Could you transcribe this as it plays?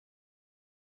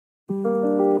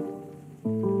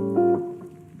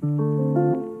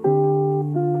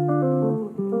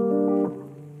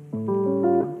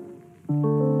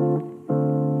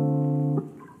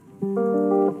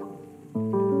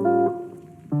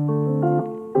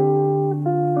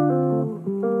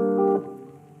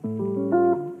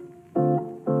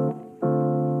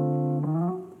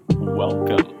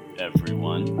Welcome,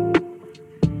 everyone,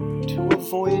 to A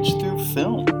Voyage Through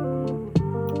Film.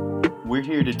 We're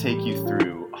here to take you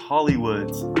through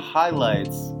Hollywood's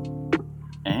highlights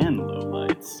and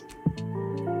lowlights.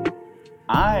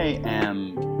 I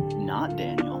am not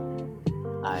Daniel.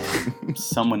 I am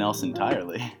someone else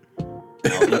entirely.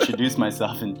 I'll introduce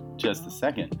myself in just a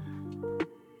second.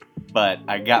 But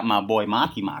I got my boy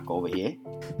Maki Mak over here.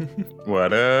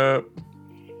 What up?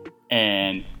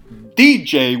 And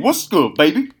DJ, what's good,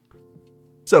 baby?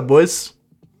 What's up, boys?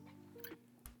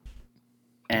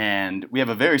 And we have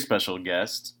a very special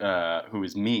guest, who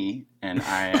is me, and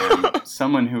I am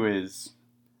someone who is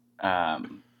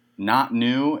not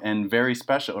new and very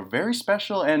special, or very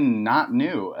special and not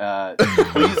new.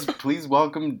 Please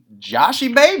welcome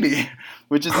Joshy Baby,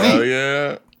 which is me. Oh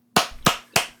yeah!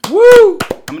 Woo!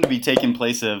 I'm going to be taking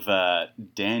place of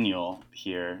Daniel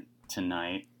here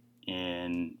tonight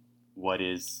in what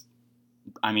is,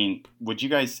 I mean, would you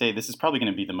guys say this is probably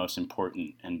going to be the most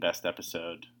important and best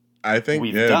episode? I think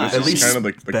We've done. this At is least kind of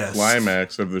like the best.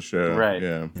 climax of the show. Right.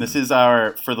 Yeah. This is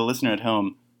our, for the listener at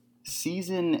home,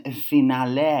 season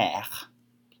finale.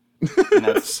 And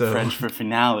that's So- French for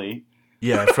finale.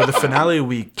 Yeah, for the finale,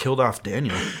 we killed off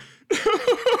Daniel.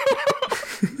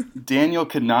 Daniel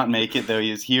could not make it, though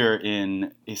he is here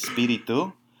in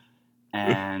espiritu.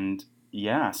 And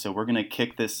yeah, so we're going to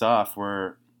kick this off.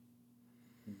 We're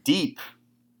deep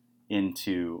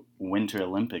into Winter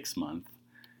Olympics month.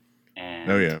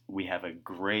 And Oh, yeah. we have a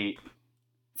great,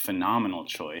 phenomenal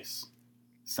choice.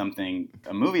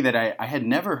 A movie that I had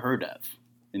never heard of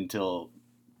until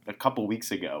a couple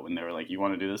weeks ago when they were like, you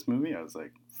want to do this movie? I was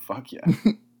like, fuck yeah.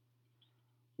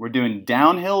 We're doing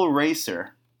Downhill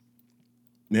Racer.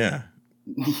 Yeah.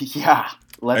 Yeah.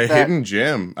 A hidden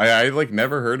gem. I like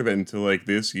never heard of it until like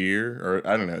this year, or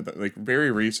I don't know, like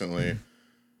very recently.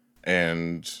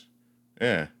 And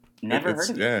yeah. Never heard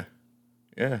of it. Yeah.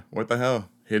 Yeah. What the hell?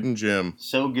 Hidden gem.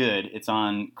 So good. It's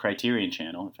on Criterion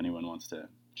Channel if anyone wants to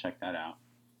check that out.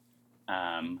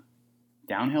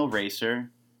 Downhill Racer,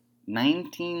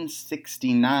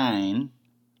 1969.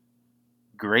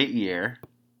 Great year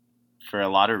for a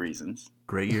lot of reasons.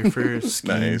 Great year for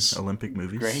skiing, Nice. Olympic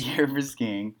movies. Great year for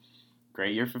skiing.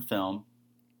 Great year for film.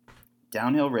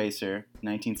 Downhill Racer,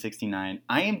 1969.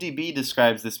 IMDb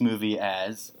describes this movie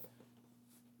as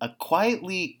a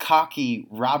quietly cocky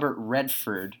Robert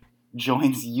Redford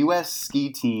joins U.S. ski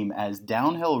team as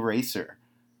downhill racer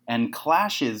and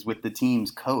clashes with the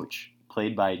team's coach,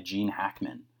 played by Gene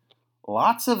Hackman.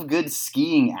 Lots of good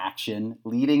skiing action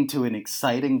leading to an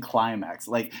exciting climax.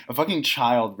 Like, a fucking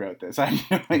child wrote this. I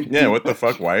have no idea. Yeah, what the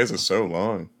fuck? Why is it so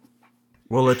long?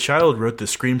 Well, a child wrote the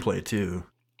screenplay, too.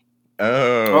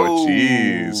 Oh,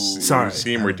 jeez. Sorry. You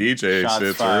see where DJ Shots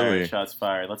sits fired, early. shots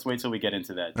fired. Let's wait till we get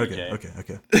into that, DJ.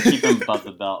 Okay. Keep them above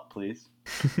the belt, please.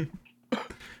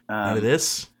 Out of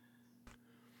this?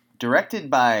 Directed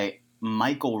by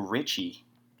Michael Ritchie,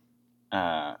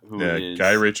 who is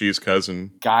Guy Ritchie's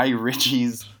cousin. Guy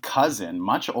Ritchie's cousin,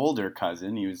 much older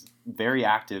cousin. He was very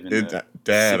active in the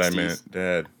Dad, 60s. I meant.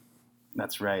 Dad.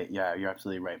 That's right. Yeah, you're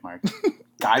absolutely right, Mark.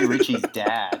 Guy Ritchie's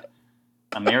dad,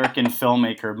 American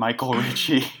filmmaker Michael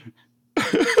Ritchie,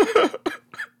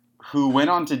 who went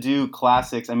on to do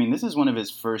classics. I mean, this is one of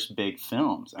his first big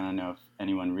films. I don't know if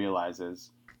anyone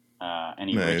realizes,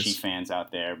 any Nice. Ritchie fans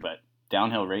out there, but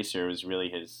Downhill Racer was really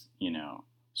his,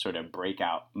 sort of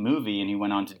breakout movie, and he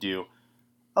went on to do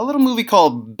a little movie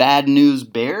called Bad News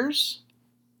Bears.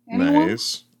 Anyone?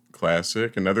 Nice.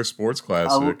 Classic. Another sports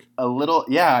classic. A little,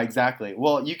 yeah, exactly.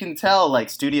 Well, you can tell, like,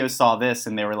 studios saw this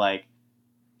and they were like,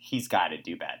 he's got to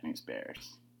do Bad News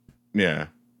Bears. Yeah.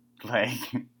 Like,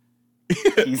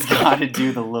 he's got to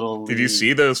do the little Did you lead.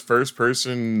 see those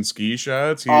first-person ski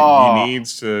shots? He Oh.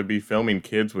 needs to be filming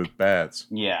kids with bats.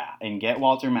 Yeah, and get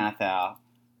Walter Matthau.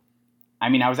 I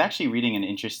mean, I was actually reading an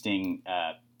interesting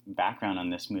background on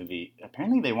this movie.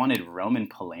 Apparently they wanted Roman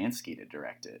Polanski to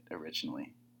direct it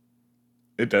originally.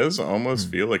 It does almost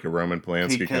feel like a Roman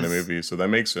Polanski kind of Because- movie, so that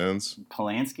makes sense.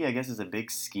 Polanski, I guess, is a big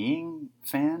skiing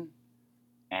fan.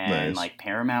 And, Nice. like,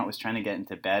 Paramount was trying to get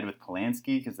into bed with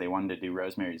Polanski because they wanted to do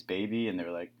Rosemary's Baby. And they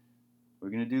were like, we're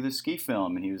going to do the ski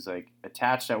film. And he was, like,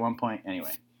 attached at one point.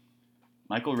 Anyway,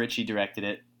 Michael Ritchie directed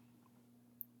it.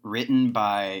 Written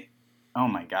by, oh,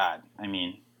 my God. I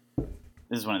mean,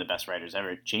 this is one of the best writers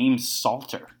ever. James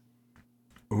Salter.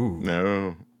 Ooh.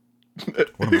 No. One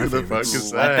of my Who the fuck favorites.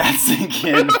 is Let that? that sink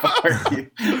in for you.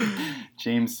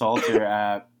 James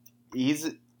Salter.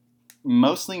 He's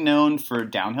mostly known for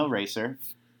Downhill Racer,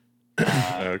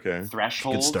 Okay.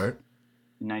 Threshold, Good start.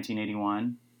 in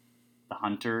 1981, The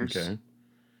Hunters. Okay.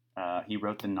 He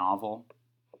wrote the novel.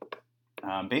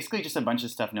 Basically, just a bunch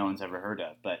of stuff no one's ever heard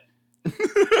of. But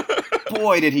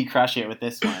boy, did he crush it with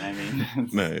this one. I mean,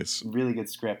 it's Nice. really good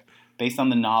script based on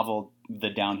the novel The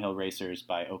Downhill Racers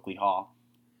by Oakley Hall.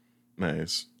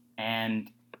 Nice. And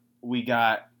we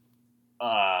got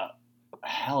a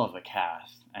hell of a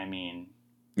cast. I mean,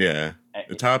 Yeah.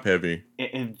 The top heavy.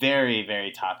 it very,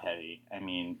 very top heavy. I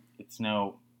mean, it's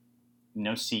no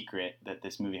secret that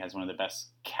this movie has one of the best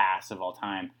casts of all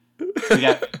time. We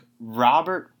got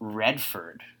Robert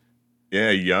Redford.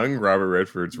 Yeah, young Robert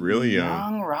Redford's really young.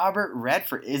 Young Robert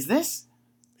Redford. Is this?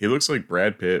 He looks like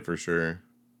Brad Pitt for sure.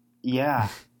 Yeah,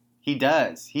 he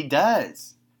does. He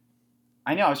does.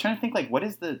 I know. I was trying to think, like, what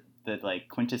is the like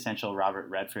quintessential Robert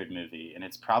Redford movie? And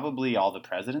it's probably All the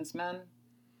President's Men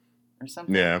or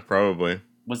something. Yeah, probably.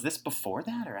 Was this before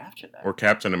that or after that? Or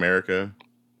Captain America.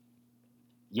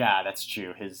 Yeah, that's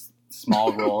true. His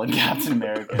small role in Captain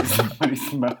America is what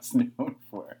he's most known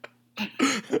for.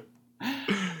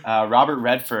 Robert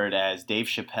Redford as Dave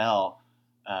Chappelle,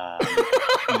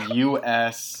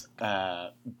 U.S.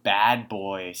 Bad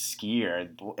boy skier.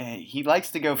 He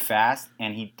likes to go fast,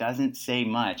 and he doesn't say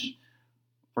much.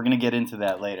 We're going to get into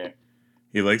that later.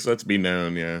 He likes that to be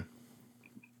known, yeah.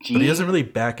 But he doesn't really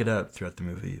back it up throughout the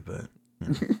movie. But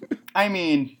I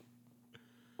mean,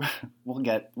 we'll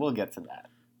get to that.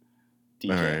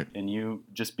 DJ, all right. And you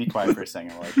just be quiet for a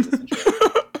second while I do this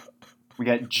intro. We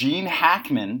got Gene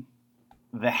Hackman,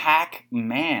 the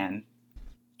Hackman,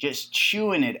 just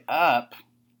chewing it up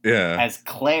Yeah. as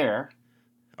Claire.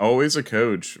 Always a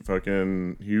coach.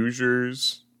 Fucking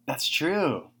Hoosiers. That's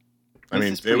true. I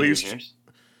mean, This is at least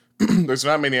pre-Hoosiers. there's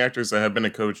not many actors that have been a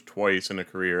coach twice in a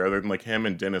career, other than like him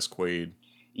and Dennis Quaid.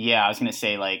 Yeah, I was gonna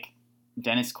say like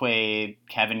Dennis Quaid,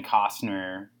 Kevin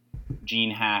Costner, Gene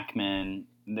Hackman.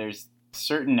 There's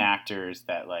certain actors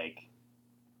that like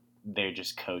they're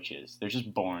just coaches. They're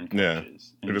just born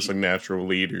coaches. They're just like natural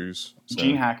leaders. So.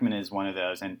 Gene Hackman is one of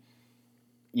those, and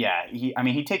yeah,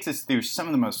 he takes us through some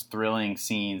of the most thrilling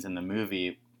scenes in the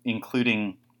movie,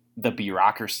 including the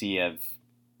bureaucracy of,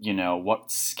 you know, what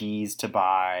skis to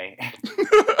buy,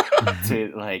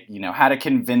 to like, you know, how to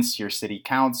convince your city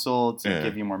council to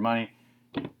give you more money.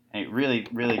 And really,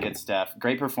 really good stuff.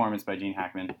 Great performance by Gene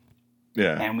Hackman.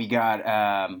 Yeah. And we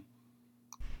got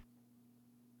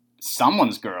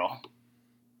someone's girl,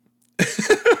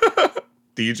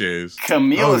 DJs.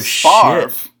 Camille Oh,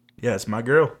 Sparv. shit. Yeah, it's my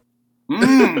girl.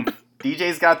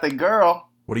 DJ's got the girl.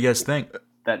 What do you guys think?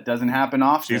 That doesn't happen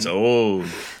often. She's old.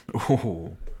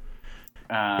 Oh.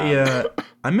 Hey,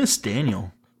 I miss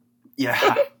Daniel. Yeah,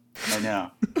 I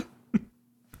know.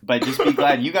 But just be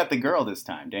glad you got the girl this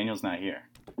time. Daniel's not here.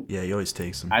 Yeah, he always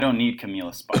takes him. I don't need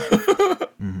Camila Sparv.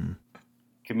 Mm-hmm.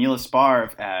 Camila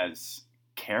Sparv as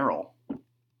Carol.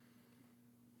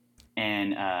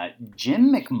 And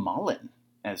Jim McMullen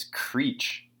as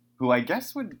Creech, who I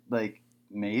guess would, like,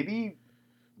 maybe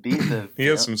be the... He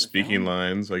has some the speaking villain.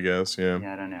 lines, I guess, yeah.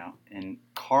 Yeah, I don't know. And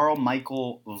Carl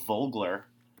Michael Vogler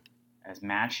as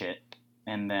Matchett.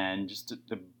 And then just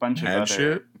a bunch of Mad other...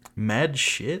 shit? Mad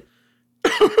shit?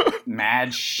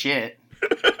 Mad shit.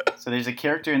 So there's a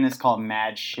character in this called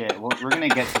Mad Shit. We're going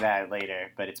to get to that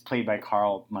later, but it's played by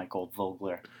Carl Michael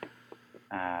Vogler.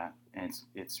 And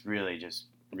it's really just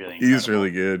really incredible. He's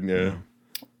really good, yeah.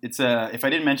 It's if I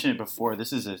didn't mention it before,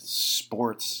 this is a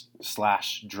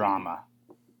sports/drama.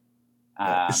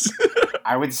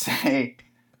 I would say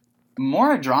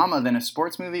more a drama than a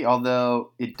sports movie,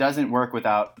 although it doesn't work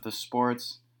without the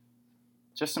sports.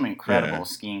 Just some incredible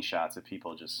skiing shots of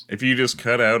people just... If you just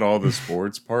cut out all the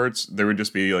sports parts, there would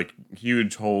just be like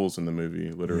huge holes in the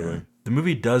movie, literally. Yeah. The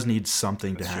movie does need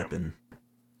something to happen.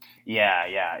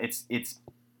 Yeah. It's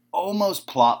almost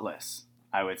plotless,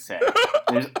 I would say.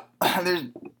 There's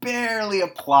barely a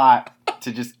plot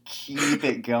to just keep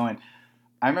it going.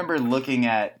 I remember looking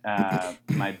at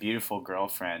my beautiful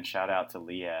girlfriend. Shout out to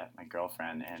Leah, my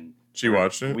girlfriend, and She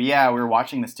watched it? we were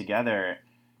watching this together,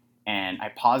 and I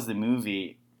paused the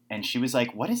movie, and she was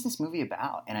like, "What is this movie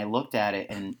about?" And I looked at it,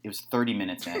 and it was 30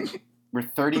 minutes in. We're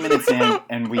 30 minutes in,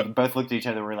 and we both looked at each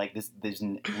other. We're like,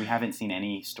 we haven't seen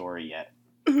any story yet.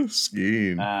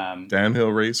 Skiing.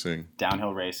 Downhill racing.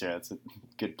 Downhill Racer. That's a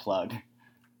good plug.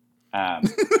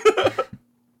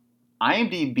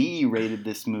 IMDb rated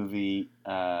this movie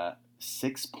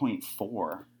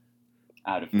 6.4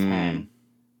 out of 10.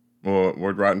 Well,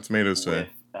 what'd Rotten Tomatoes say? With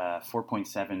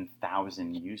 4.7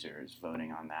 thousand users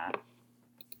voting on that.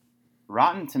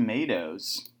 Rotten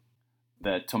Tomatoes,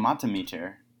 the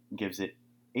Tomatometer, gives it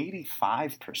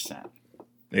 85%.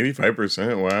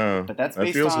 85%. Wow. But that's that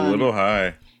based feels on, a little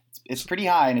high. It's pretty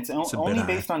high, and it's a only bit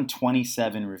based on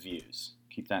 27 reviews.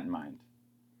 Keep that in mind.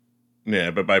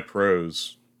 Yeah, but by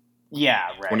pros. Yeah,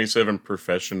 right. 27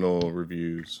 professional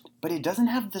reviews. But it doesn't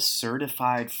have the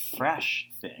certified fresh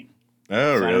thing.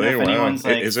 Oh, So really? Wow.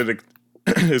 Like, is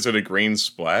it a green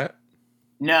splat?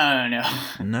 No.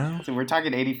 No. So we're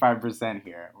talking 85%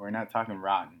 here. We're not talking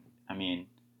rotten. I mean,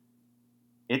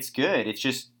 it's good. It's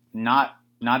just not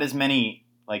as many.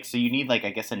 Like, so you need, like,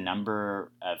 I guess a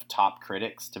number of top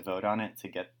critics to vote on it to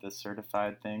get the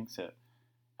certified thing. So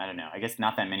I don't know. I guess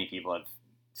not that many people have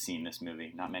seen this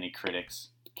movie. Not many critics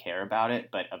care about it.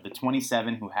 But of the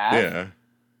 27 who have,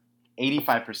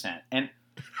 85%. And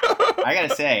I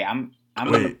gotta say, I'm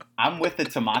with the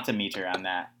Tomatometer on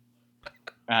that.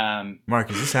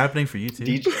 Mark, is this happening for you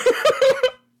too?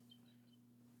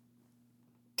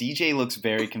 DJ looks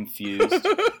very confused,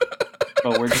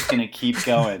 but we're just gonna keep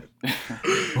going.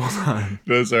 Hold on.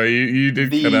 No, sorry, you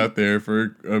did cut out there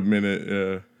for a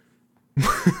minute.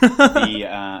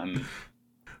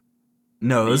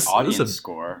 No, it was a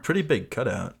score. Pretty big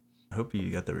cutout. I hope you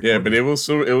got that recorded. Yeah, but it will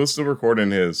still record in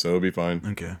his, so it'll be fine.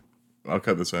 Okay. I'll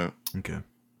cut this out. Okay.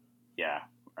 Yeah.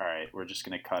 All right. We're just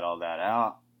gonna cut all that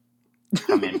out.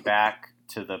 Coming back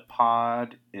to the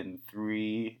pod in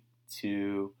 3,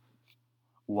 2,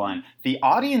 1. The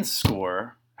audience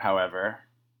score, however,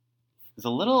 is a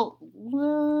little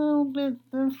bit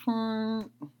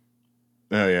different.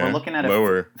 Oh yeah. We're looking at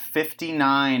lower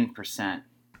 59%.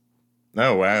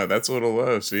 Oh wow, that's a little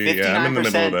low. See, 59%, yeah, I'm in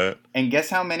the middle of that. And guess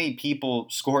how many people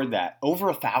scored that? Over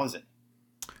 1,000.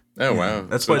 Oh wow,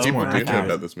 that's why it's more ridiculous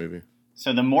about this movie.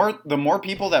 So the more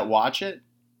people that watch it,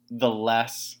 the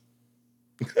less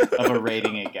of a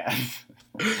rating it gets.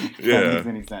 Yeah, that makes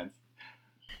any sense.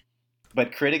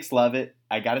 But critics love it.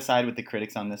 I gotta side with the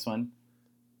critics on this one.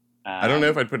 I don't know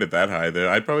if I'd put it that high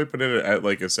though. I'd probably put it at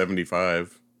like a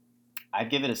 75. I'd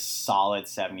give it a solid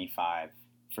 75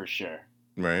 for sure.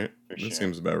 Right? That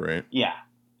seems about right. Yeah.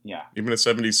 Even a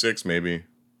 76 maybe.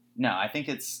 No, I think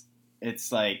it's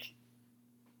like,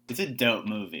 it's a dope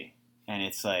movie. And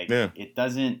it's like, it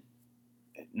doesn't,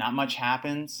 not much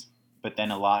happens, but then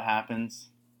a lot happens.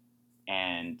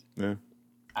 And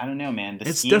I don't know, man.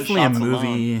 It's definitely a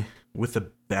movie with a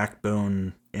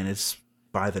backbone, and it's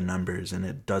by the numbers, and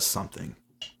it does something.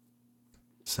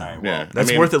 So right,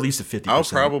 that's worth at least a 50%. I'll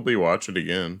probably watch it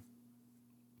again.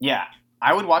 Yeah,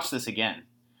 I would watch this again.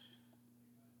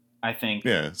 I think.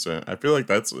 Yeah, so I feel like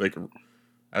that's like,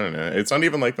 I don't know. It's not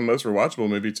even like the most rewatchable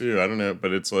movie too. I don't know,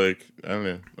 but it's like, I don't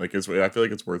know. Like I feel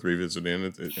like it's worth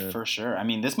revisiting. For sure. I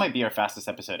mean, this might be our fastest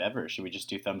episode ever. Should we just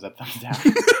do thumbs up, thumbs down?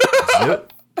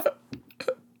 Yep.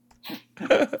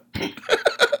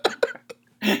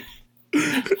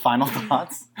 Final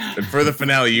thoughts. And for the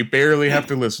finale, you barely have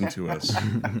to listen to us.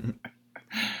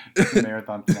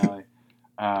 Marathon finale.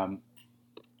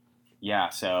 Yeah.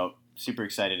 So super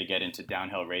excited to get into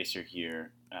Downhill Racer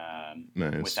here.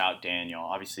 Nice. Without Daniel.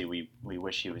 Obviously we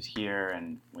wish he was here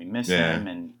and we miss him,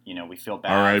 and we feel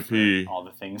bad R.I.P. for all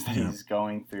the things that he's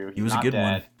going through. He was not a good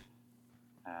dead.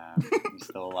 one. He's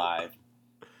still alive.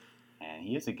 And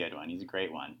he is a good one. He's a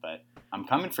great one. But I'm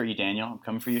coming for you, Daniel. I'm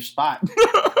coming for your spot.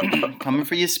 Coming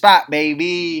for your spot,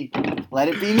 baby. Let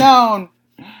it be known.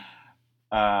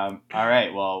 All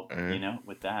right. Well,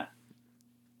 with that,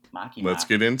 Maki. Let's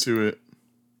get into it.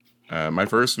 My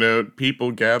first note,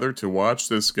 people gather to watch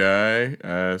this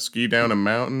guy ski down a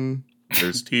mountain.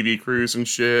 There's TV crews and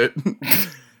shit.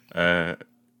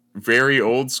 Very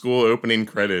old school opening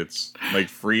credits. Like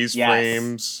freeze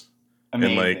frames.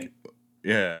 Amazing. And like,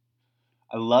 yeah.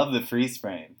 I love the freeze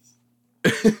frames.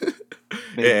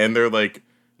 And they're like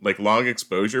long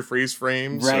exposure freeze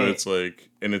frames. Right. So it's like,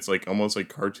 and it's like almost like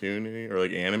cartoony or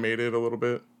like animated a little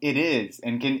bit. It is.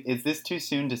 And is this too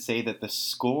soon to say that the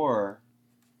score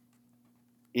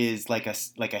is like a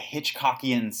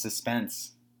Hitchcockian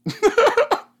suspense?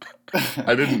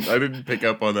 I didn't pick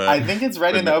up on that. I think it's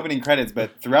right in the opening credits,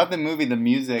 but throughout the movie, the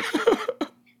music,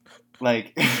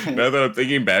 like now that I'm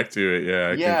thinking back to it,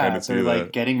 I can kind of see they're that.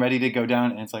 like getting ready to go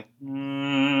down, and it's like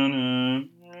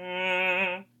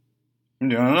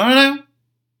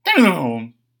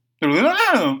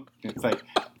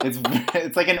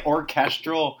it's like an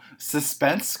orchestral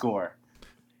suspense score.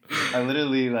 I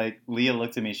literally, like, Leah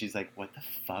looked at me. She's like, "What the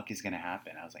fuck is gonna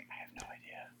happen?" I was like, "I have no idea."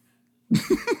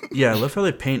 Yeah, I love how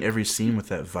they paint every scene with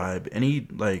that vibe. Any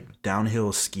like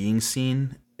downhill skiing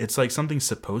scene, it's like something's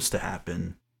supposed to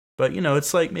happen, but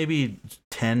it's like maybe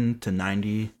 10 to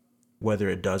 90 whether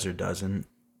it does or doesn't.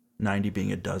 90 being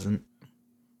it doesn't.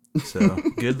 So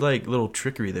good like little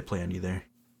trickery they play on you there.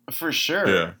 For sure.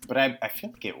 Yeah. But I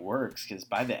feel like it works because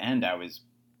by the end I was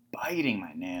biting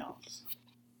my nails.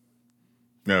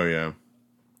 Oh yeah.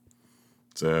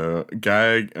 So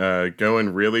guy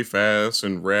going really fast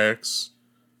and wrecks,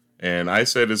 and I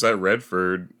said, "Is that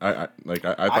Redford?" I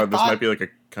thought this might be like a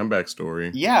comeback story.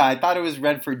 Yeah, I thought it was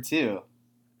Redford too.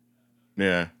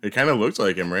 Yeah, it kind of looked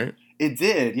like him, right? It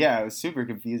did. Yeah, it was super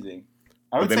confusing.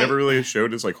 But they never really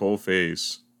showed his like whole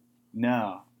face.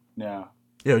 No. Yeah,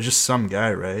 it was just some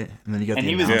guy, right? And then you got and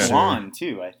the he was announcer. blonde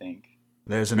too, I think.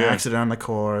 There's an accident on the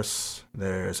course.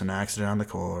 There's an accident on the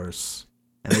course,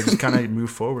 and they just kind of move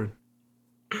forward.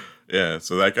 Yeah,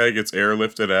 so that guy gets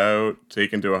airlifted out,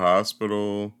 taken to a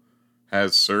hospital,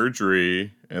 has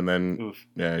surgery, and then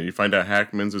you find out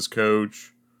Hackman's his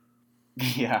coach.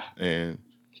 Yeah. And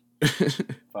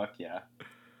fuck yeah.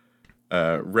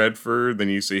 Redford, then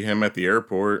you see him at the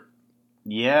airport.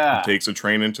 Yeah. He takes a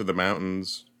train into the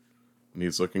mountains, and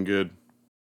he's looking good.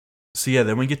 So yeah,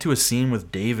 then we get to a scene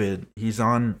with David. He's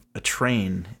on a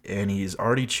train, and he's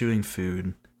already chewing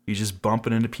food. He's just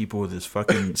bumping into people with his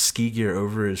fucking ski gear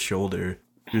over his shoulder.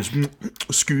 He goes,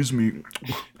 excuse me.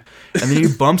 And then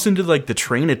he bumps into like the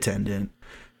train attendant.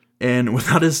 And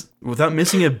without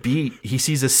missing a beat, he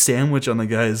sees a sandwich on the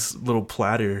guy's little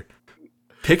platter,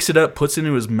 picks it up, puts it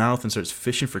into his mouth, and starts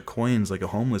fishing for coins like a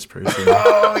homeless person.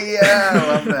 Oh yeah, I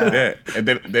love that. Yeah, and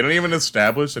they don't even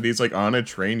establish that he's like on a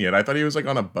train yet. I thought he was like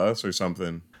on a bus or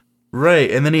something.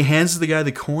 Right, and then he hands the guy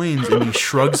the coins, and he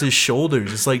shrugs his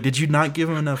shoulders. It's like, did you not give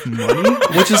him enough money?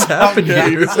 What just happened Yeah,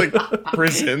 here? he just like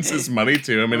presents his money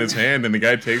to him in his hand, and the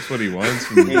guy takes what he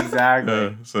wants. And,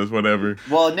 exactly. Says whatever.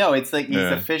 Well, no, it's like he's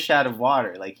a fish out of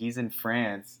water. Like he's in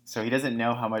France, so he doesn't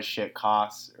know how much shit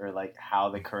costs or like how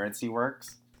the currency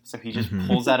works. So he just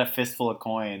pulls out a fistful of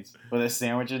coins with a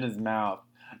sandwich in his mouth.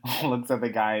 Looks at the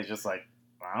guy, is just like,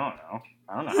 I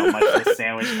don't know how much this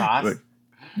sandwich costs. Like,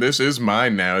 this is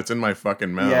mine now. It's in my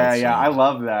fucking mouth. Yeah, yeah. I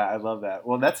love that.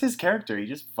 Well, that's his character. He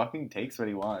just fucking takes what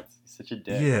he wants. He's such a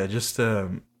dick. Yeah, just a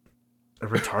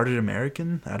retarded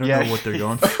American? I don't know what they're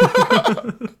going for.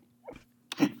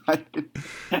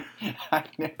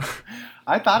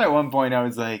 I thought at one point I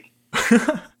was like,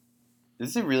 this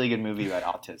is a really good movie about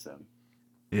autism.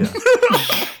 Yeah.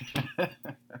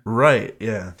 Right,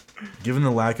 yeah. Given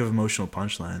the lack of emotional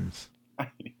punchlines.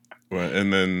 Well,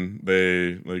 and then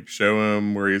they like show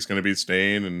him where he's going to be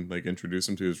staying and like introduce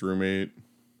him to his roommate.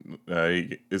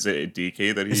 Is it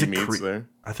DK that he meets there?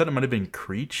 I thought it might have been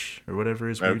Creech or whatever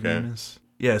his weird name is.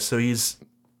 Yeah, so he's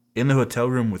in the hotel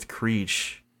room with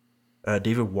Creech.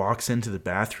 David walks into the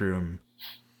bathroom.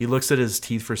 He looks at his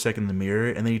teeth for a second in the mirror,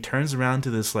 and then he turns around to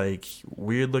this like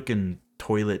weird looking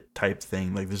toilet type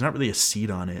thing. Like there's not really a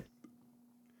seat on it.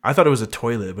 I thought it was a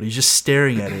toilet, but he's just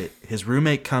staring at it. His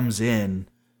roommate comes in,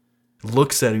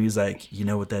 looks at him, he's like, you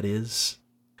know what that is?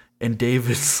 And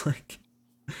David's like,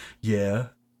 yeah.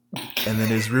 And then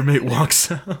his roommate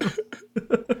walks out.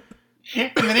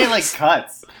 And then it like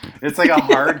cuts. It's like a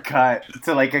hard cut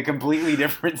to like a completely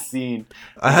different scene.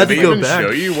 I had to go back. back.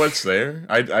 Show you what's there?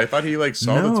 I thought he like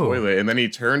saw the toilet, and then he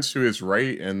turns to his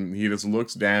right and he just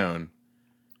looks down.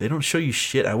 They don't show you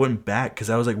shit. I went back because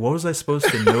I was like, what was I supposed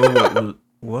to know?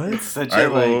 What? It's such a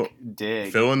like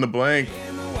dig. Fill in the blank.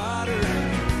 In the water,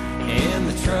 in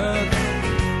the truck,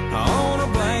 on a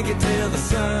blanket till the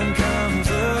sun comes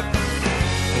up.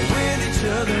 With each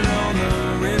other on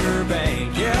the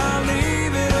riverbank. Yeah, I'll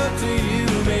leave it up to you,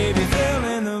 baby. Fill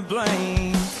in the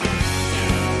blank.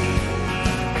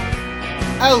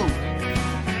 Oh!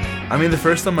 I mean, the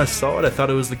first time I saw it, I thought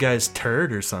it was the guy's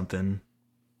turd or something.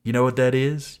 You know what that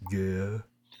is? Yeah.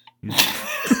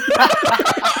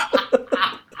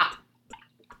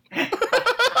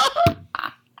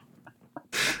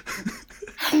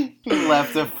 He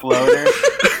left a floater.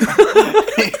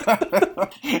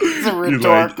 It's a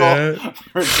rhetorical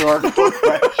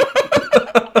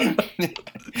question.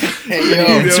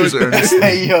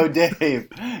 Hey yo, Dave.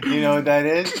 You know what that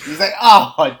is? He's like,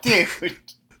 oh, dude.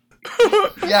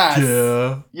 Yes.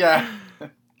 Yeah.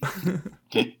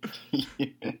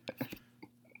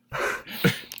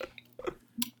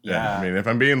 Yeah. I mean, if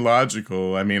I'm being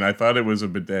logical, I mean, I thought it was a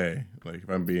bidet. Like, if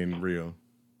I'm being real.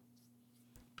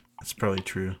 That's probably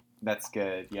true. That's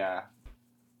good, yeah.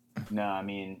 No, I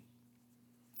mean,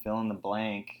 fill in the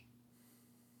blank.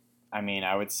 I mean,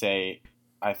 I would say,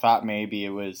 I thought maybe it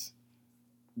was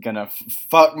gonna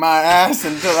fuck my ass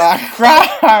until I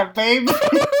cry, baby.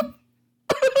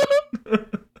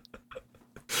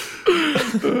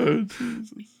 Oh,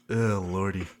 Jesus. Oh,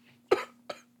 Lordy.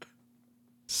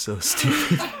 So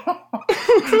stupid.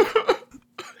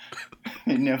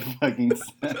 made no fucking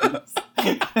sense.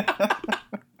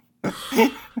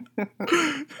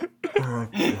 Oh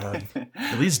god.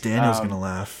 At least Daniel's gonna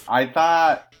laugh. I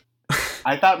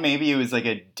thought maybe it was like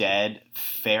a dead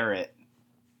ferret.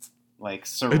 Like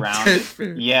surrounded,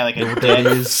 yeah, like a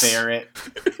dead ferret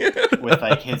with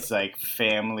like his like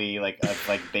family, like of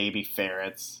like baby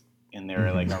ferrets, and they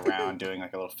were like around doing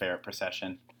like a little ferret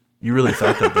procession. You really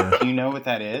thought that, though? Do you know what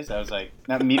that is? I was like,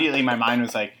 immediately my mind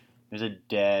was like, there's a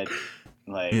dead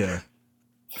like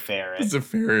ferret. It's a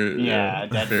ferret. Yeah, a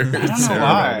dead ferret. I don't know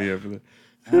why.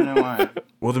 I don't know why.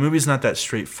 Well, the movie's not that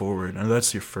straightforward. I know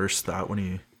that's your first thought when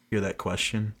you hear that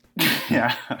question.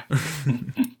 Yeah.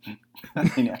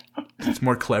 I know. It's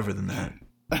more clever than that.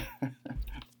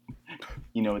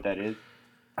 You know what that is?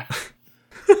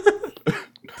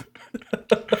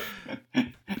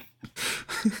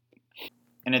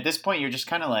 And at this point, you're just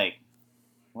kind of like,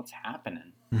 what's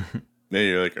happening? Yeah,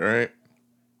 you're like, all right.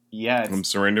 Yeah. I'm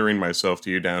surrendering myself to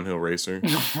you, downhill racer.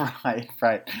 Right.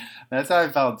 That's how I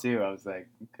felt, too. I was like,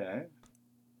 okay.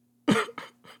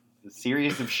 A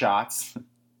series of shots.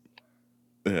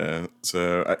 Yeah,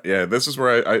 so, this is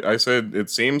where I said it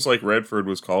seems like Redford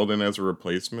was called in as a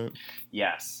replacement.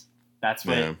 Yes. That's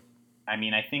what, I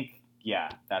mean, I think,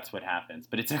 that's what happens.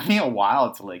 But it took me a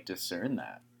while to, like, discern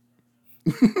that.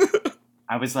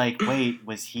 I was like, wait,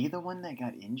 was he the one that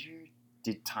got injured?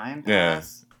 Did time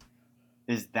pass?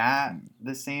 Yeah. Is that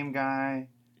the same guy?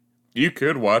 You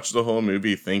could watch the whole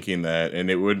movie thinking that,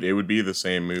 and it would be the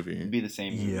same movie. It'd be the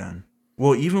same movie. Yeah.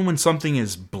 Well, even when something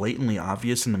is blatantly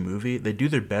obvious in the movie, they do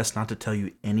their best not to tell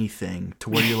you anything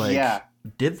to where you're like,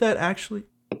 did that actually?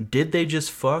 Did they just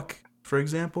fuck, for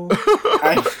example?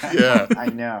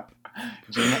 I know.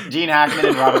 Gene Hackman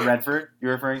and Robert Redford,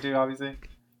 you're referring to, obviously?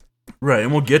 Right,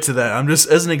 and we'll get to that. I'm just,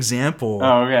 as an example,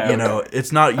 you know,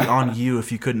 it's not on you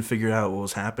if you couldn't figure out what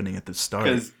was happening at the start.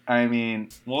 Because, I mean,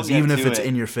 even if it's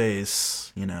in your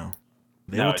face, you know,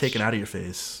 they will take it out of your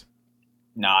face.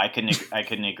 No, I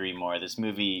couldn't agree more. This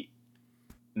movie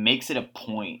makes it a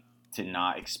point to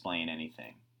not explain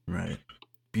anything. Right.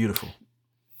 Beautiful.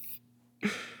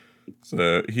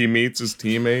 So he meets his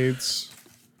teammates.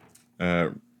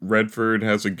 Redford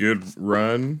has a good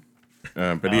run,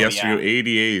 but he has to go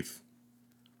 88th.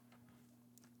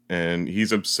 And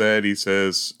he's upset. He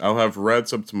says, I'll have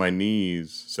ruts up to my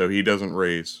knees, so he doesn't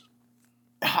race.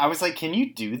 I was like, can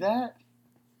you do that?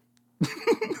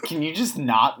 Can you just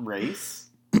not race?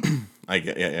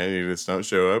 You just don't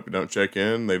show up, don't check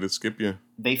in, they just skip you.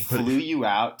 They flew you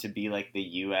out to be like the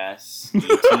U.S. ski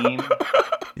team,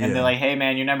 and they're like, hey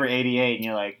man, you're number 88, and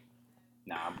you're like,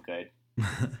 nah, I'm good.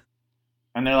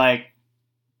 And they're like,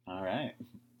 all right,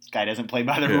 this guy doesn't play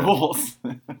by the rules.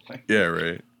 Yeah,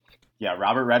 right. Yeah,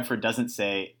 Robert Redford doesn't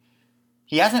say,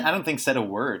 he hasn't, I don't think, said a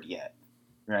word yet,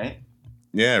 right?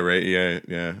 Yeah, right,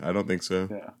 yeah, I don't think so.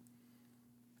 Yeah.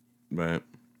 But,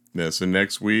 so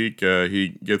next week,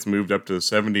 he gets moved up to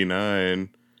 79.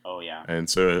 Oh, yeah. And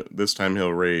so this time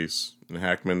he'll race. And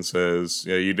Hackman says,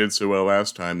 yeah, you did so well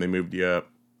last time, they moved you up.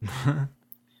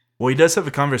 Well, he does have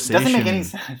a conversation. Doesn't make any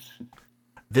sense.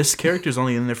 This character's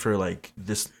only in there for, like,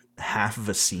 this half of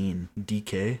a scene,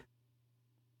 DK.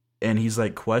 And he's,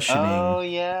 like, questioning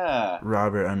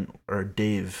Robert or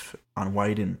Dave on why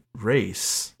he didn't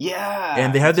race. Yeah.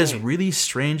 And they have this really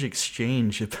strange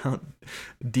exchange about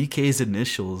DK's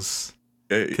initials.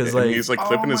 Because he's, like,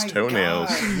 clipping his toenails.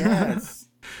 God, yes.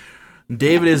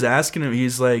 David is asking him,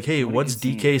 he's like, hey, what's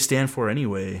DK stand for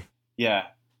anyway? Yeah.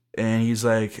 And he's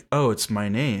like, oh, it's my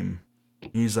name.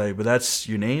 He's like, but that's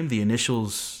your name? The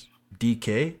initials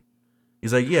DK?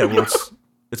 He's like, yeah, well,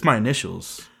 it's my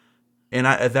initials. And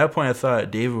at that point, I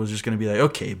thought David was just going to be like,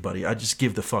 okay, buddy, I just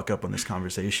give the fuck up on this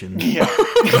conversation. Yeah.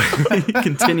 He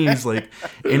continues, like,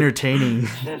 entertaining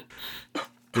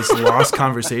this lost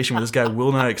conversation where this guy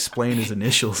will not explain his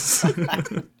initials.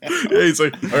 He's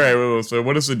like, all right, well, so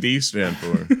what does the D stand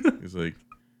for? He's like,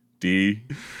 D.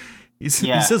 He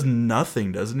says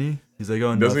nothing, doesn't he? He's like,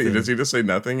 oh, nothing. Does he just say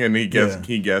nothing? And he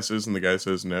guesses, and the guy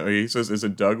says no. He says, is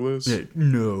it Douglas? Yeah,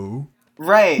 no.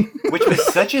 Right, which was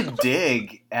such a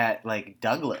dig at, like,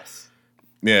 Douglas.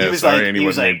 Yeah, he was sorry, like,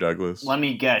 anyone named Douglas. Let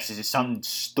me guess, is it something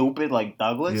stupid like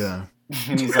Douglas? Yeah.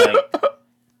 And he's like,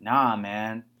 nah,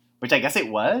 man. Which I guess it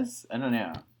was? I don't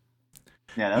know.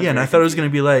 Yeah, and I thought it was going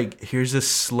to be like, here's this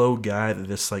slow guy that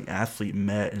this, like, athlete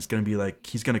met, and it's going to be like,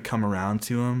 he's going to come around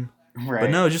to him. Right. But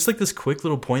no, just like this quick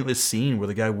little pointless scene where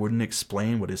the guy wouldn't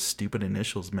explain what his stupid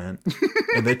initials meant.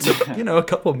 And they took, a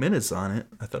couple of minutes on it.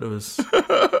 I thought it was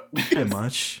a bit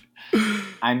much.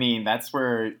 I mean, that's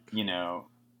where,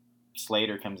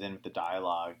 Slater comes in with the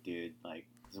dialogue, dude. Like,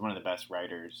 he's one of the best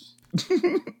writers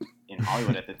in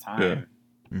Hollywood at the time.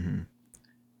 Yeah. Mm-hmm.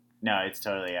 No, it's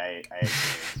totally. I agree. It's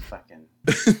fucking.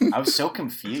 I was so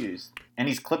confused, and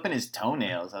he's clipping his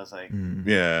toenails. I was like,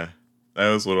 yeah, that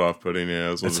was a little off-putting. Yeah,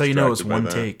 I was. That's how you know it was one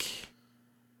take.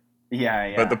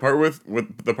 Yeah. But the part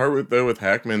with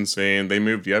Hackman saying they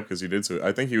moved you up because he did so,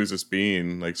 I think he was just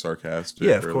being like sarcastic.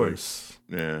 Yeah, of course.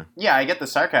 Yeah. Yeah, I get the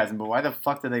sarcasm, but why the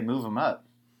fuck did they move him up?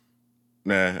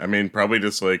 Nah, I mean probably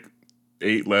just like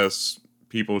 8 less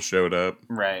people showed up.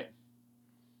 Right.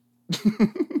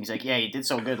 He's like, yeah, you did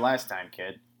so good last time,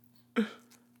 kid.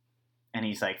 And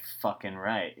he's like, fucking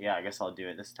right. Yeah, I guess I'll do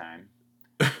it this time.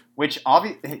 Which,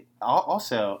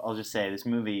 also, I'll just say, this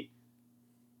movie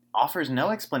offers no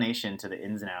explanation to the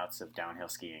ins and outs of downhill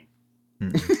skiing.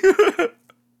 If it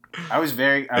was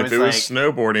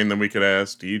snowboarding, then we could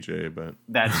ask DJ, but...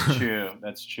 That's true.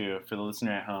 That's true. For the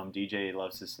listener at home, DJ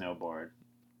loves his snowboard.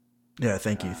 Yeah,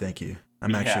 thank you.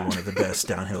 I'm actually one of the best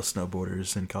downhill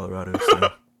snowboarders in Colorado,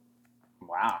 so...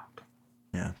 Wow.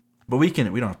 Yeah. But we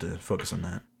don't have to focus on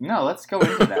that. No, let's go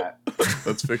into that.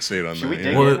 Let's fixate on Should that. we dig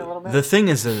in a little bit? The thing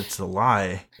is that it's a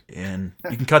lie, and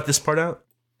you can cut this part out.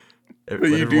 But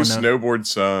you do snowboard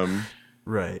some.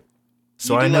 Right.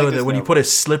 So I know that when you put a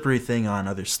slippery thing on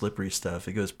other slippery stuff,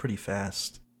 it goes pretty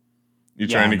fast. You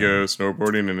trying to go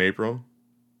snowboarding in April?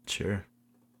 Sure.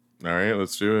 All right,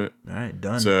 let's do it. All right,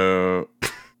 done. So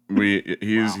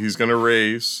he's gonna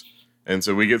race, and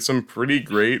so we get some pretty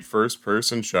great first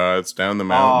person shots down the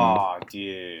mountain. Oh,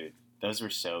 dude, those were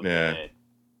so good.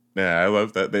 Yeah, I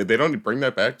love that. They don't bring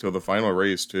that back till the final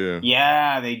race too.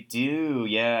 Yeah, they do.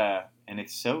 Yeah, and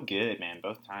it's so good, man,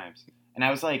 both times. And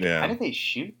I was like, how did they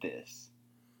shoot this?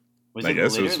 Was it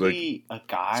literally a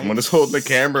guy? Someone is holding the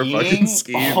camera, fucking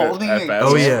skiing.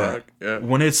 Oh yeah.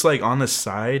 When it's like on the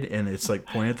side and it's like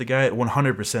pointing at the guy,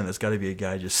 100% that's got to be a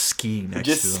guy just skiing next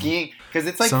to him. Just skiing, because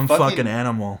it's like some fucking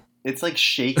animal. It's like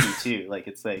shaky too. Like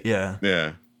it's like yeah.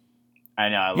 I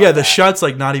know. I love the that. shot's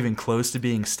like not even close to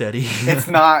being steady. It's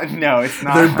not. No, it's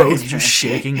not. They're both just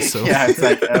shaking so. Yeah, it's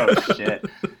like oh shit.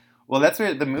 Well, that's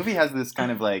where the movie has this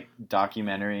kind of like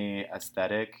documentary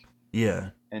aesthetic. Yeah.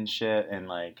 And shit, and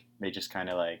like they just kind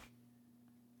of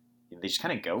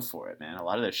go for it, man. A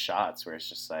lot of those shots where it's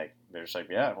just like they're just like,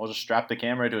 yeah, we'll just strap the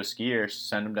camera to a skier,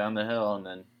 send him down the hill, and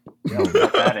then we'll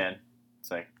cut that in.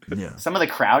 It's like some of the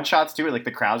crowd shots too, where like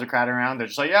the crowds are crowding around. They're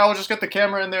just like, yeah, we'll just get the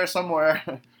camera in there somewhere.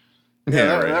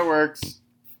 That works.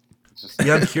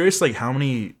 I'm curious like how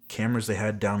many cameras they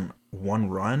had down one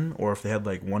run, or if they had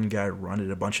like one guy run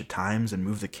it a bunch of times and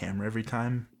move the camera every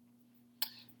time.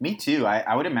 Me too.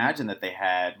 I would imagine that they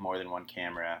had more than one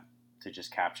camera to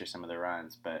just capture some of the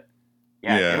runs, but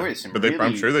there were some. But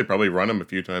I'm sure they probably run them a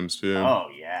few times too. Oh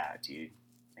yeah, dude,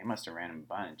 they must have ran them a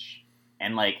bunch,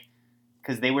 and like,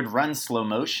 because they would run slow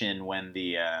motion when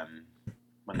the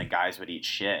guys would eat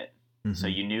shit, so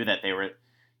you knew that they were.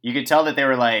 You could tell that they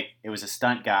were like, it was a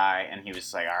stunt guy, and he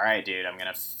was like, all right, dude, I'm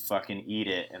gonna fucking eat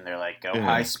it, and they're like, go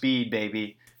high speed,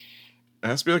 baby. It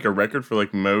has to be like a record for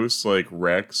like most like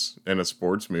wrecks in a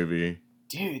sports movie.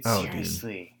 Dude,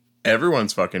 seriously. Dude.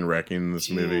 Everyone's fucking wrecking in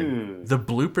this movie. The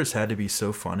bloopers had to be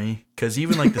so funny because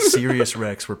even like the serious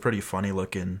wrecks were pretty funny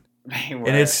looking. They were.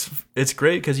 And it's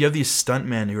great because you have these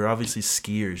stuntmen who are obviously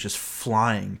skiers just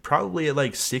flying probably at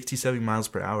like 60, 70 miles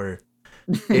per hour.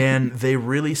 And they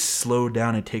really slow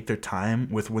down and take their time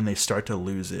with when they start to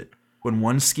lose it. When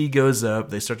one ski goes up,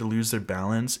 they start to lose their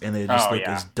balance and they just look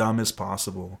as dumb as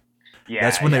possible. Yeah,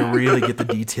 that's when they really get the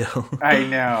detail. I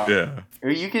know. Yeah.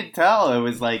 You could tell it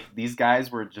was like these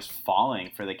guys were just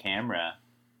falling for the camera,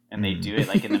 and they do it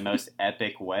like in the most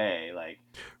epic way. Like,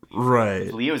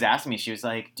 right. Leah was asking me, she was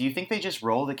like, "Do you think they just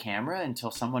roll the camera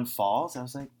until someone falls?" I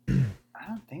was like, "I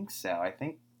don't think so. I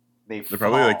think they're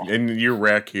probably like in your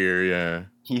wreck here, yeah."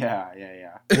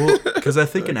 Yeah. Well, because I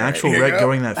think an actual wreck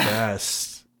going that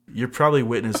fast, you're probably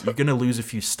you're gonna lose a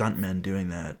few stuntmen doing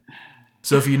that.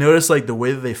 So if you notice, like, the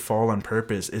way that they fall on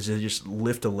purpose is they just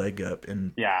lift a leg up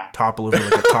and topple over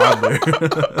like a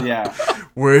toddler. Yeah.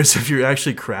 Whereas if you're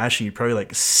actually crashing, you probably,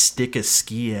 like, stick a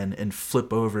ski in and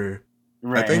flip over.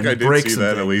 Right. I think I did see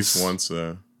that at least once,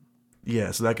 though.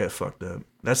 Yeah, so that got fucked up.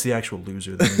 That's the actual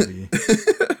loser of the movie.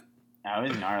 That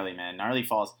was gnarly, man. Gnarly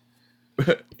falls.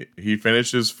 He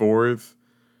finishes 4th.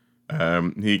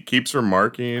 He keeps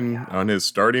remarking on his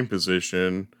starting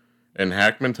position. And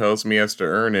Hackman tells me he has to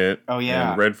earn it. Oh yeah,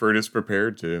 and Redford is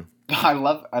prepared to. I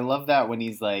love that when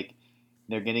he's like,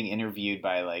 they're getting interviewed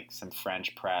by like some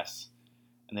French press,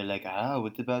 and they're like,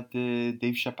 what about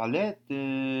Dave Chapelet?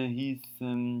 He's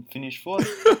finished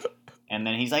 4th. And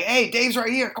then he's like, hey, Dave's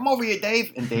right here. Come over here,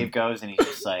 Dave. And Dave goes, and he's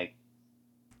just like,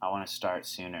 I want to start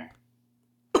sooner.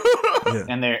 Yeah.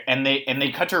 And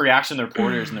they cut to a reaction to the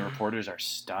reporters, and the reporters are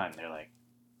stunned. They're like,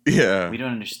 Yeah. We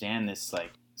don't understand this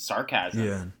like sarcasm.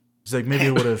 Yeah. He's like, maybe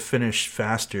it would have finished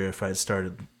faster if I had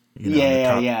started. In the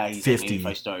top He's 50. like, maybe if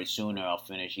I started sooner, I'll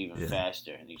finish even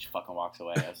faster. And he just fucking walks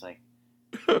away. I was like,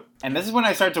 and this is when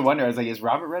I start to wonder. I was like, is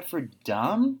Robert Redford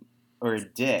dumb or a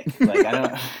dick? Like, I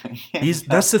don't.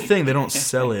 That's the thing. They don't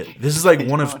sell it. This is like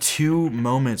one of 2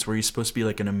 moments where he's supposed to be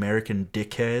like an American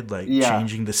dickhead, like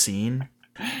changing the scene.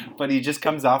 But he just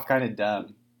comes off kind of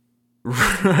dumb.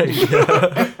 Right.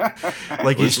 Yeah.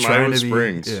 Like he's trying to be.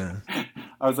 Springs. Yeah.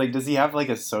 I was like, does he have like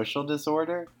a social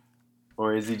disorder?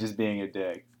 Or is he just being a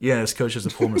dick? Yeah, his coach has to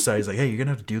pull him aside. He's like, hey, you're going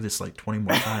to have to do this like 20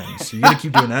 more times. So you're going to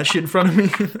keep doing that shit in front of me?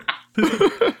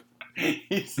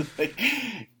 He's like,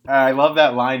 I love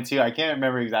that line too. I can't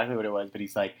remember exactly what it was, but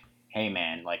he's like, hey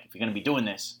man, like if you're going to be doing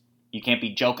this, you can't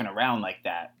be joking around like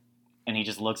that. And he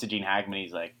just looks at Gene Hackman.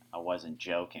 He's like, I wasn't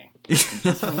joking. And just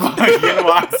fucking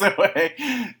walks away.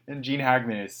 And Gene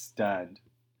Hackman is stunned.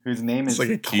 Whose name is It's like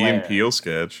a Key and Peele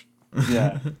sketch.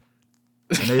 Yeah.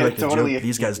 I know you like to joke.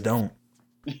 These guys don't.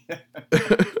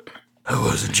 I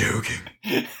wasn't joking.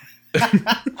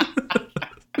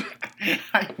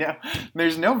 I know.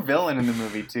 There's no villain in the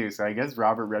movie too, so I guess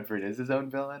Robert Redford is his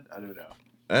own villain. I don't know.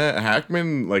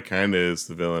 Hackman like kind of is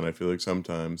the villain. I feel like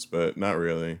sometimes, but not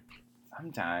really.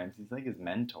 Sometimes he's like his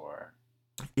mentor.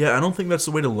 Yeah, I don't think that's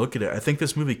the way to look at it. I think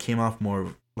this movie came off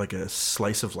more like a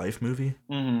slice of life movie.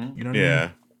 Mm-hmm. You know what I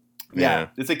mean? Yeah,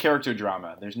 it's a character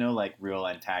drama. There's no like real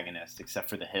antagonist except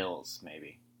for the hills,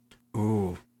 maybe.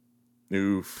 Ooh.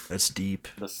 Oof. That's deep.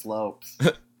 The slopes.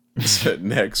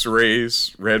 Next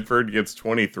race, Redford gets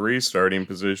 23 starting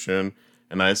position,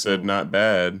 and I said not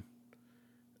bad,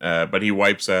 but he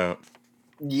wipes out.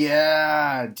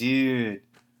 Yeah, dude.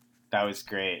 That was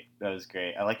great.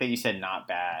 I like that you said not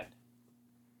bad.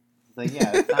 It's like,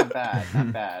 yeah, it's not bad,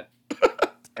 not bad.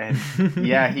 And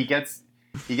yeah, he gets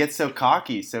so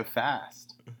cocky so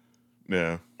fast.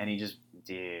 Yeah. And he just,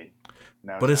 dude.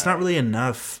 But it's not really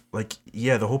enough. Like,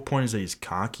 yeah, the whole point is that he's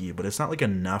cocky, but it's not like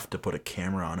enough to put a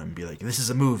camera on him and be like, this is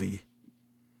a movie.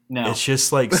 No. It's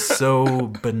just like so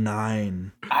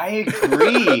benign. I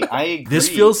agree. This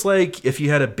feels like if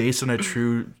you had a based on a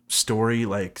true story,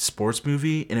 like sports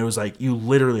movie, and it was like, you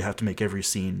literally have to make every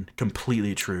scene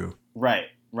completely true. Right.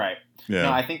 Yeah.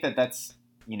 No, I think that's,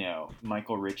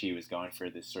 Michael Ritchie was going for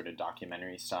this sort of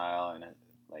documentary style and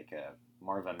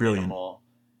more of a minimal.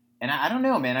 And I don't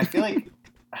know, man. I feel like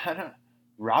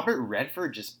Robert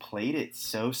Redford just played it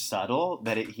so subtle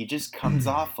that he just comes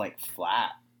off like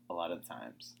flat a lot of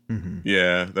times. Mm-hmm.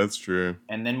 Yeah, that's true.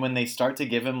 And then when they start to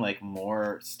give him like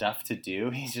more stuff to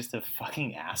do, he's just a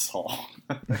fucking asshole.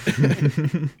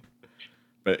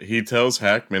 But he tells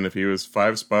Hackman if he was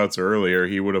 5 spots earlier,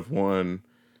 he would have won.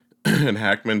 And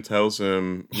Hackman tells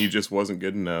him he just wasn't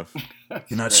good enough.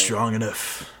 You're not strong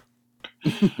enough.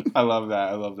 I love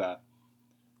that.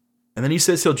 And then he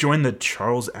says he'll join the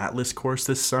Charles Atlas course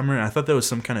this summer. And I thought that was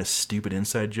some kind of stupid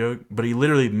inside joke, but he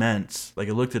literally meant, like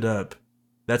I looked it up,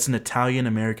 that's an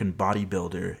Italian-American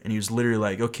bodybuilder. And he was literally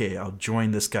like, okay, I'll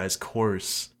join this guy's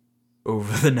course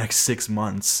over the next 6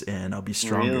 months and I'll be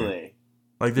stronger. Really?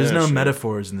 Like there's no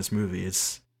metaphors in this movie.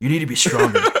 It's, you need to be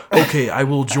stronger. Okay, I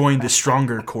will join the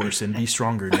stronger course and be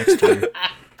stronger next year.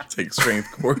 Take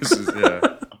strength courses, yeah.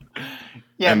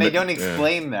 Yeah, and they don't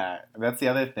explain that. That's the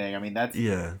other thing. I mean, that's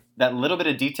that little bit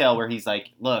of detail where he's like,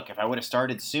 look, if I would have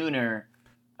started sooner,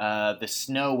 the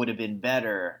snow would have been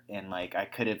better, and like I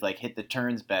could have like hit the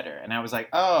turns better. And I was like,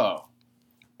 oh,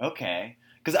 okay.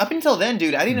 Because up until then,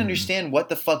 dude, I didn't understand what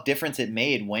the fuck difference it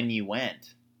made when you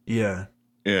went. Yeah.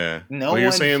 Yeah.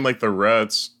 You're saying like the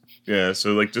ruts. Yeah,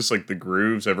 so like just like the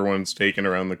grooves everyone's taking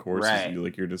around the courses,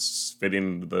 right. You're just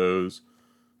fitting into those.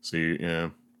 So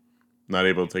not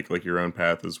able to take like your own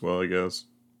path as well, I guess.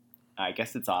 I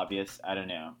guess it's obvious. I don't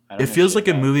know. It feels like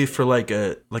a movie for like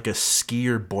a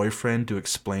skier boyfriend to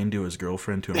explain to his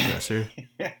girlfriend to impress her.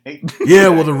 Yeah,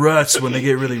 well the ruts when they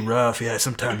get really rough. Yeah,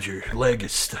 sometimes your leg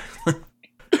is.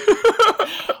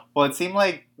 Well, it seemed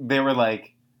like they were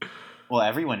like, well,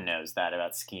 everyone knows that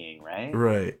about skiing, right?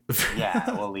 Right.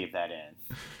 Yeah, we'll leave that in.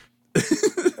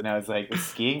 And I was like, is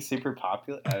skiing super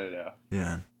popular? I don't know.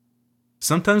 Yeah.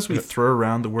 Sometimes we throw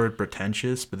around the word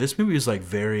pretentious, but this movie is like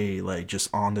very like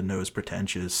just on the nose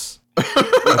pretentious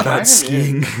about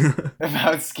skiing.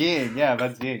 About skiing.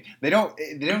 They don't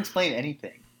explain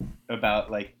anything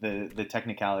about like the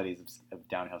technicalities of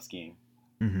downhill skiing.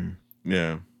 Mm-hmm.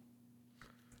 Yeah.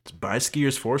 It's by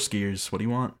skiers for skiers. What do you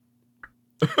want?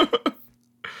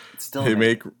 It's still they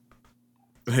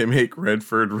make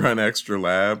Redford run extra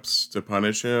laps to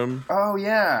punish him. Oh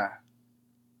yeah.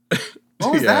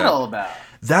 What was that all about?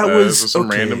 That was some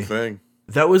random thing.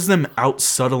 That was them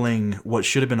out-subtling what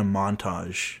should have been a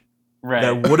montage. Right.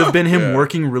 That would have been him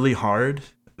working really hard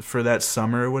for that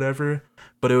summer or whatever,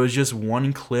 but it was just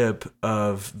one clip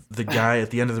of the guy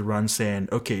at the end of the run saying,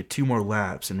 okay, 2 more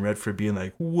laps, and Redford being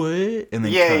like, what? And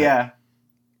then cut. Yeah.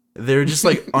 They're just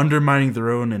like undermining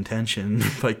their own intention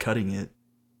by cutting it.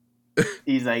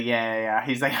 He's like, yeah.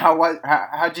 He's like,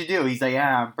 how'd you do? He's like,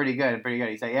 yeah, I'm pretty good.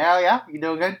 He's like, yeah, you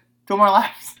doing good? 2 more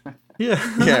laps.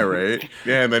 Yeah. Yeah, right.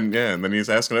 And then he's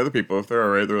asking other people if they're all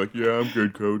right. They're like, yeah, I'm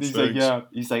good, coach. He's Thanks. like, yeah.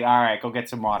 He's like, all right, go get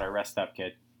some water. Rest up,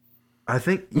 kid. I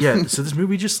think, so this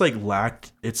movie just like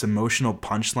lacked its emotional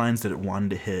punchlines that it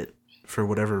wanted to hit for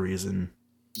whatever reason.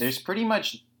 There's pretty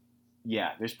much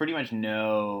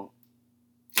no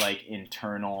like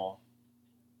internal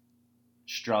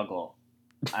struggle,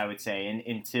 I would say,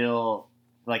 until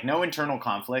like no internal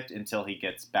conflict until he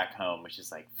gets back home, which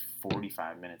is like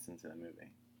 45 minutes into the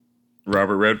movie.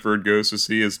 Robert Redford goes to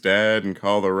see his dad in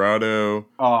Colorado.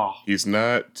 Oh. He's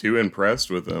not too impressed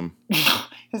with him.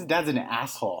 His dad's an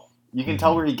asshole. You can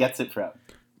tell where he gets it from.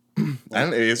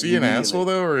 Is he an asshole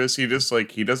though, or is he just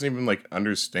like he doesn't even like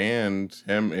understand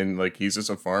him, and like he's just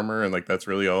a farmer and like that's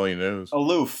really all he knows?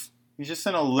 Aloof. He's just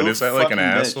an aloof. But is that like an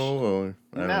bitch. asshole? Or,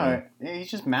 I don't know. He's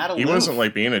just mad aloof. He wasn't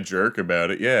like being a jerk about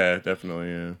it. Yeah,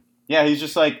 definitely. Yeah. Yeah, he's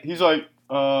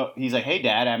like, hey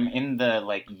dad, I'm in the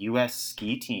like U.S.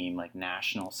 ski team, like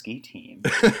national ski team.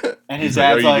 And his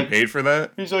dad's like, oh, you get paid for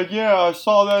that? He's like, yeah, I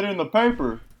saw that in the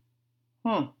paper.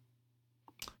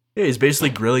 Yeah, he's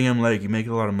basically grilling him like, you make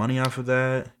a lot of money off of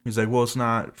that? He's like, well, it's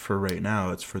not for right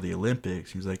now, it's for the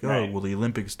Olympics. He's like, oh, well, the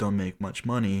Olympics don't make much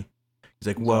money. He's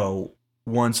like, well,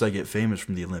 once I get famous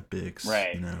from the Olympics,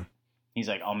 right? You know. He's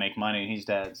like, I'll make money. His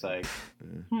dad's like,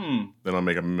 Then I'll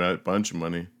make a bunch of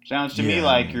money. Sounds to me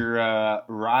like you're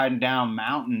riding down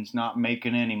mountains, not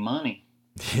making any money.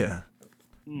 Yeah.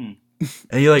 And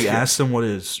he like asks him what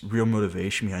his real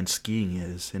motivation behind skiing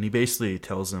is, and he basically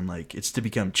tells him like it's to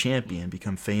become champion,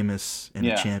 become famous and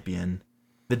a champion.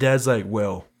 The dad's like,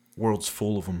 well, world's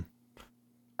full of them.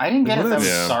 I didn't get if that was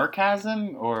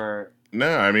sarcasm or.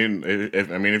 No, I mean,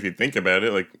 if you think about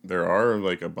it, like there are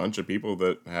like a bunch of people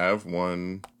that have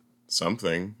won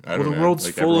something. I don't know. The world's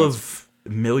like, full of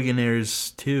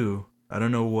millionaires too. I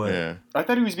don't know what. Yeah. I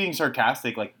thought he was being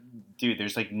sarcastic. Like, dude,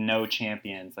 there's like no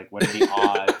champions. Like, what are the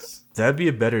odds? That'd be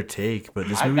a better take, but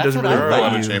this movie doesn't really let you. There are a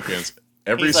lot of champions.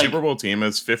 Every Super Bowl team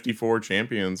has 54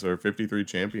 champions or 53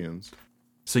 champions.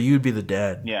 So you'd be the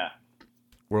dad. Yeah.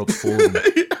 World's full of them.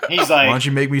 He's like, why don't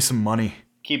you make me some money?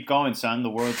 Keep going, son. The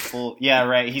world's full. Yeah,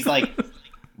 right. He's like,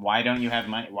 why don't you have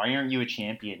money? Why aren't you a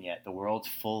champion yet? The world's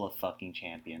full of fucking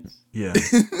champions. Yeah.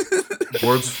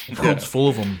 world's full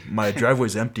of them. My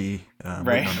driveway's empty.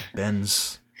 Right. On a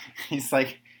Benz. He's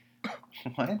like,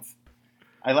 what?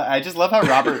 I just love how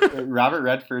Robert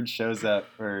Redford shows up,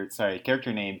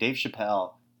 character name Dave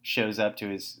Chappelle shows up to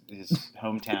his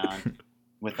hometown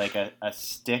with like a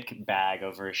stick bag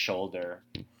over his sholdder.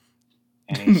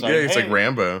 And he's like, he's like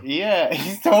Rambo. Yeah,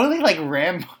 he's totally like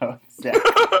Rambo.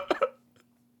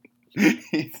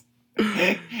 He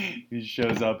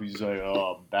shows up, he's like,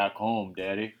 oh, I'm back home,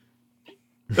 daddy.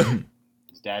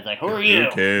 His dad's like, who are you?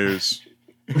 Who cares?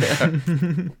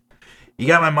 You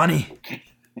got my money.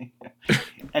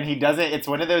 And he does it. It's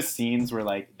one of those scenes where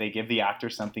like they give the actor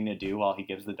something to do while he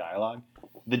gives the dialogue.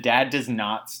 The dad does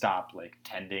not stop like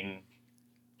tending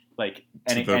like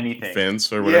anything.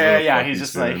 Fence or whatever. Yeah. He's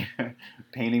just like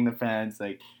painting the fence.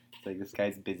 Like it's like this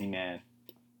guy's a busy man.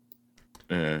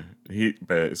 Yeah.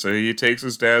 So he takes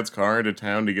his dad's car into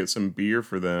town to get some beer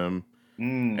for them.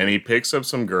 And he picks up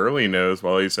some girl he knows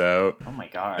while he's out. Oh my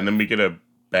god. And then we get a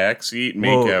backseat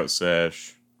makeout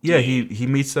sesh. Yeah, he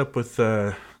meets up with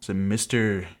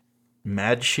Mr.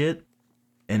 Mad Shit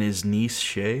and his niece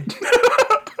Shay.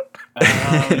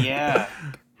 Oh yeah.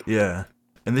 Yeah.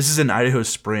 And this is in Idaho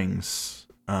Springs,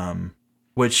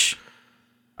 which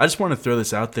I just want to throw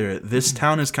this out there. This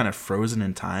town is kind of frozen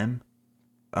in time.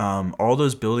 All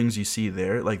those buildings you see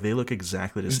there, like they look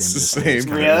exactly the same. It's the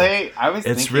same. Really? I was.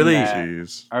 It's thinking really.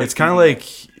 that. It's kind of like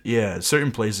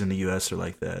certain places in the U.S. are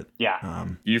like that. Yeah.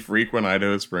 You frequent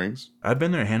Idaho Springs? I've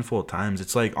been there a handful of times.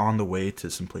 It's like on the way to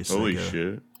some places. Holy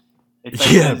shit!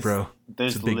 It's like bro.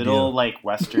 There's little like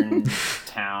western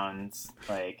towns.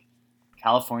 Like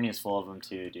California's full of them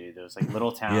too, dude. Those like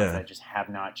little towns that just have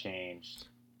not changed.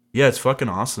 Yeah, it's fucking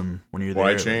awesome when you're there.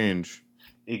 Why change?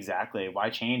 Exactly. Why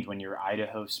change when you're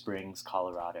Idaho Springs,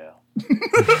 Colorado?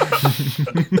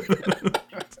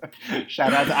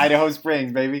 Shout out to Idaho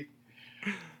Springs, baby.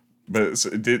 But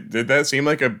so did that seem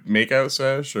like a makeout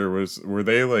sesh, or were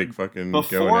they like fucking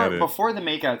going at it? Before the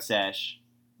makeout sesh,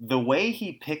 the way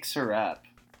he picks her up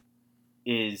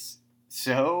is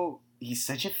he's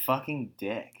such a fucking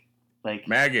dick. Like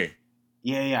Maggie.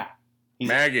 Yeah.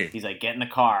 Maggie. He's like, get in the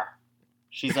car.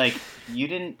 She's like, you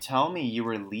didn't tell me you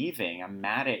were leaving. I'm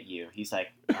mad at you. He's like,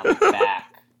 I'm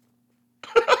back.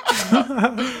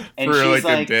 And For she's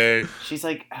like a day. She's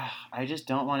like, I just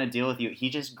don't want to deal with you. He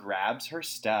just grabs her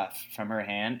stuff from her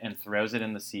hand and throws it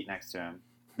in the seat next to him,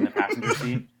 in the passenger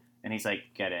seat. And he's like,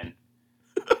 get in.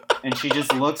 And she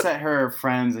just looks at her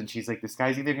friends and she's like, this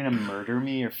guy's either going to murder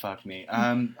me or fuck me.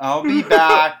 I'll be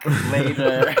back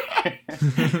later.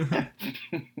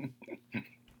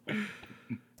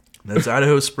 That's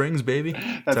Idaho Springs, baby.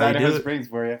 That's Idaho Springs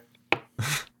for you.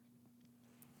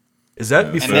 Is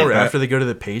that before or after they go to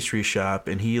the pastry shop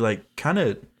and he like kind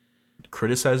of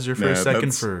criticizes her for a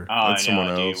second for... That's someone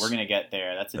else. Dude, we're going to get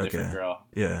there. That's a different girl.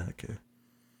 Yeah, okay.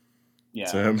 Yeah.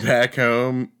 So back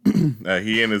home,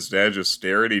 he and his dad just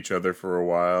stare at each other for a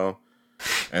while.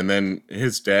 And then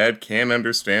his dad can't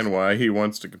understand why he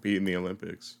wants to compete in the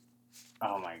Olympics.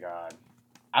 Oh my God.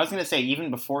 I was going to say,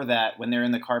 even before that, when they're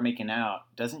in the car making out,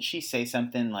 doesn't she say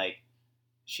something like,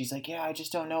 she's like, yeah, I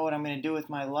just don't know what I'm going to do with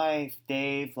my life,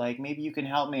 Dave. Like, maybe you can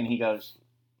help me. And he goes,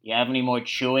 you have any more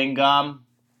chewing gum?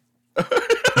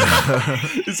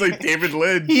 It's like David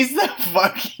Lynch. He's the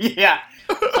fuck, yeah.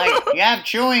 Like, you have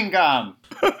chewing gum.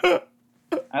 I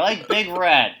like Big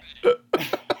Red.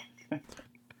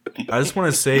 I just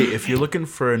want to say, if you're looking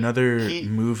for another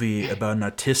movie about an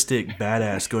autistic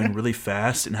badass going really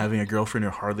fast and having a girlfriend who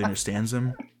hardly understands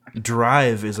him,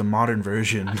 Drive is a modern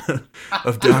version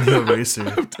of Downhill Racer.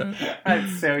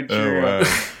 That's so true. Oh, wow.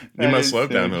 You must love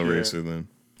Downhill Racer then.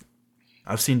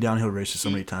 I've seen Downhill Racer so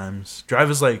many times. Drive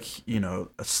is like, a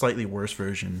slightly worse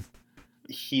version.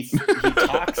 He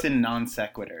talks in non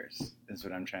sequiturs, is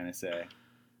what I'm trying to say.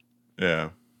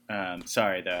 Yeah.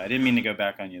 Sorry, though. I didn't mean to go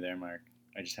back on you there, Mark.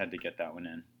 I just had to get that one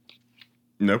in.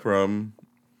 No problem.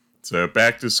 So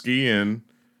back to skiing.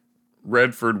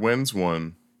 Redford wins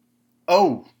one.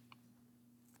 Oh.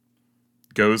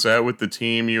 Goes out with the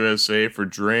Team USA for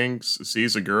drinks.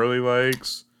 Sees a girl he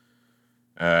likes.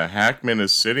 Hackman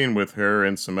is sitting with her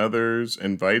and some others.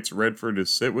 Invites Redford to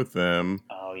sit with them.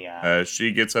 Oh, yeah.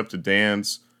 She gets up to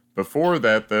dance. Before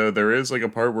that, though, there is like a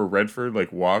part where Redford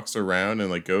like walks around and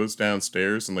like goes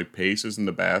downstairs and like paces in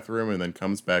the bathroom and then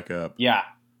comes back up. Yeah.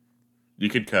 You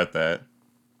could cut that.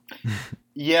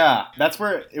 Yeah, that's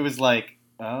where it was like,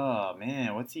 oh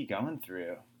man, what's he going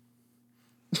through?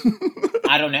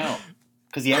 I don't know,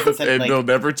 because he hasn't said. And like, they'll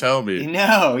never tell me.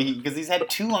 No, because he's had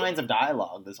 2 lines of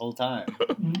dialogue this whole time.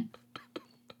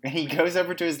 And he goes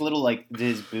over to his little to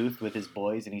his booth with his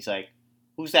boys, and he's like,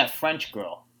 "Who's that French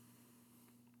girl?"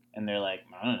 And they're like,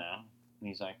 "I don't know." And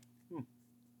he's like,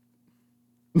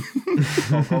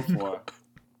 Go for it.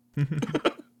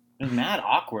 It was mad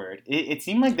awkward. It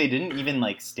seemed like they didn't even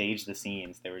stage the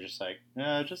scenes. They were just like,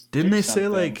 just. Didn't they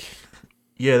say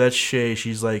yeah, that's Shay.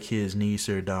 She's like his niece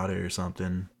or daughter or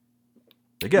something.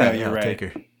 Like, yeah, I'll right. take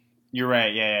her. You're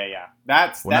right. Yeah.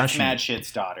 That's Mad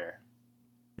Shit's daughter.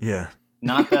 Yeah.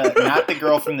 Not the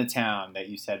girl from the town that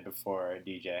you said before,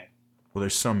 DJ. Well,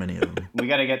 there's so many of them. We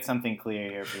got to get something clear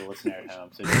here for the listener at home.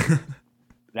 So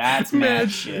that's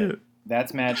Mad Shit.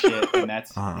 That's Mad Shit, and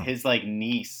that's his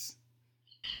niece.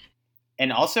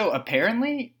 And also,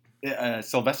 apparently,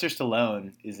 Sylvester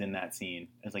Stallone is in that scene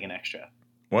as an extra.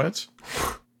 What?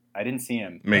 I didn't see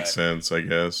him. Makes sense, I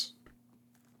guess.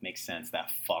 Makes sense, that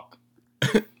fuck.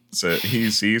 So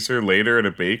he sees her later at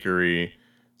a bakery,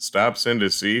 stops in to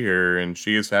see her, and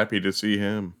she is happy to see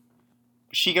him.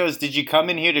 She goes, "Did you come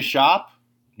in here to shop?"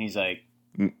 And he's like,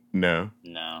 No.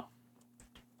 No.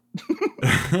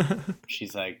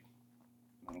 She's like,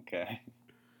 okay.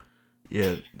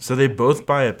 Yeah, so they both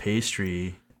buy a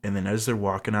pastry, and then as they're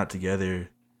walking out together,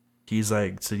 he's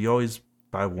like, "So you always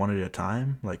buy one at a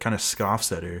time?" Kind of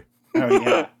scoffs at her. Oh,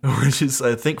 yeah. Which is,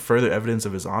 I think, further evidence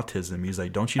of his autism. He's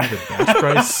like, "Don't you know the batch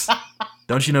price?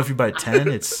 Don't you know if you buy 10,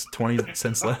 it's 20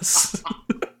 cents less?"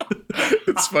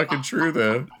 It's fucking true,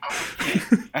 though.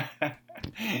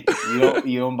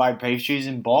 You don't buy pastries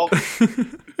in bulk?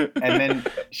 And then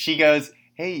she goes,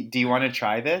 "Hey, do you want to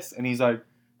try this?" And he's like,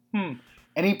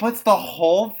 And he puts the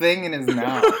whole thing in his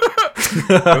mouth.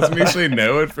 Doesn't he say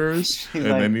no at first? And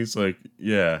then he's like,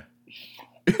 yeah.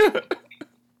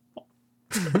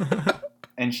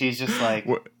 And she's just like...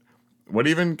 What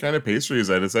even kind of pastry is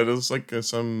that? Is that just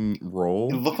some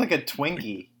roll? It looked like a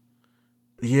Twinkie.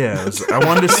 Yeah, I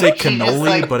wanted to say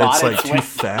cannoli, but it's too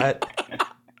fat.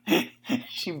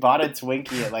 She bought a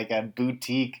Twinkie at a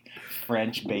boutique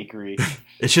French bakery.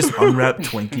 It's just unwrapped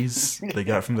Twinkies they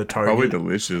got from the Target. Probably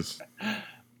delicious.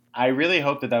 I really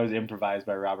hope that was improvised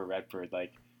by Robert Redford.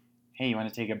 Hey, you want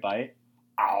to take a bite?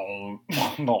 ow,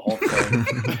 the whole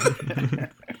thing.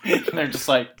 And they're just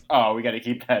like, oh, we got to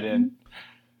keep that in.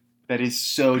 That is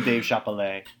so Dave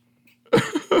Chappelle.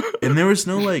 And there was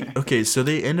no like, okay, so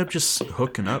they end up just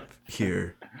hooking up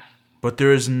here, but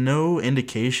there is no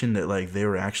indication that like they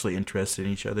were actually interested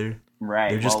in each other.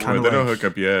 Right. They're just kind of they like, don't hook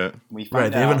up yet.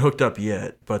 Right, they haven't hooked up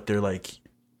yet, but they're like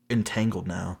entangled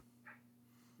now.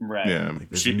 Right. Yeah.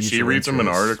 Like, she reads him an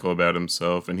article about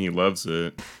himself, and he loves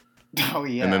it. Oh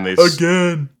yeah. And then they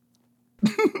again.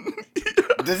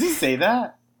 Does he say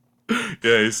that?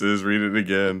 Yeah, he says, "Read it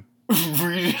again."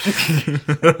 Read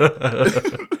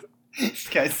it. This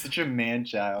guy's such a man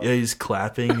child. Yeah, he's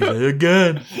clapping. He's like,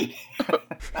 again.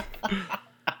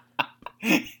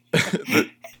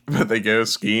 But they go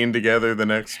skiing together the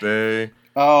next day.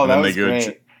 Oh, that was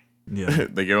great. Yeah.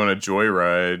 They go on a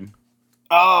joyride.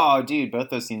 Oh, dude, both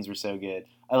those scenes were so good.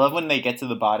 I love when they get to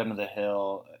the bottom of the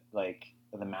hill, like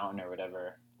the mountain or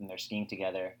whatever, and they're skiing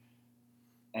together.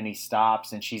 And he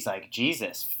stops, and she's like,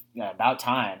 "Jesus, about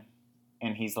time."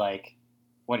 And he's like,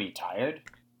 "What, are you tired?"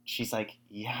 She's like,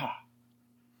 "Yeah."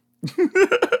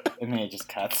 And then it just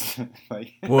cuts.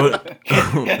 Like, well,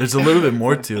 there's a little bit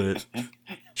more to it.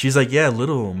 She's like, "Yeah,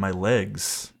 little, my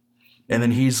legs." And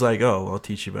then he's like, "Oh, I'll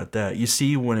teach you about that." You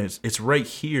see, when it's right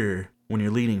here, when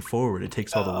you're leaning forward, it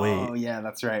takes all the weight. Oh, yeah,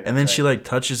 that's right. And then she like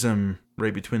touches him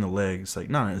right between the legs, like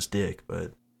not on his dick,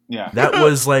 but yeah, that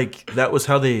was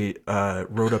how they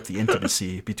wrote up the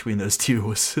intimacy between those two.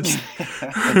 Was just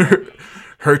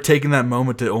her taking that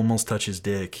moment to almost touch his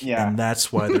dick, yeah, and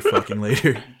that's why they're fucking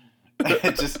later.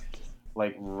 Just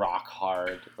like rock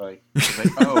hard, like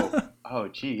oh,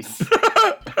 jeez.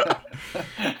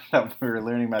 Thought we were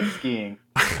learning about skiing.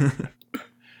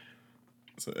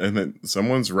 And then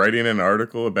someone's writing an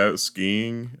article about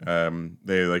skiing.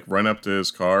 They like run up to his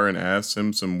car and ask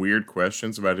him some weird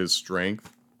questions about his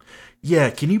strength.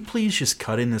 Yeah, can you please just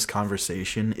cut in this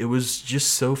conversation? It was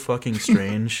just so fucking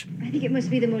strange. I think it must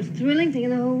be the most thrilling thing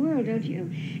in the whole world, don't you?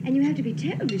 And you have to be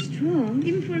terribly strong,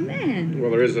 even for a man.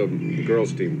 Well, there is a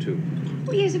girls' team, too.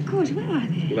 Oh, yes, of course. Where are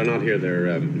they? Well, they're not here. They're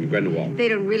in Grindelwald. They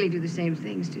don't really do the same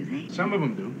things, do they? Some of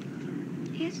them do.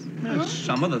 Yes? No,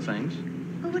 some of the things.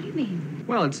 Oh, what do you mean?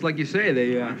 Well, it's like you say,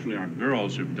 they, Actually, our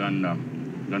girls have done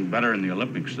better in the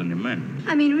Olympics than the men.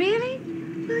 I mean, really?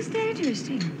 Well, is that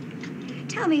interesting?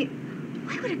 Tell me,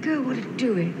 why would a girl want to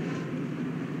do it?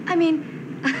 I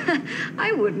mean,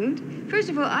 I wouldn't. First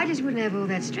of all, I just wouldn't have all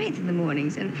that strength in the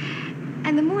mornings, and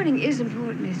the morning is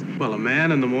important, isn't it? well, a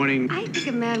man in the morning... I think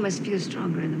a man must feel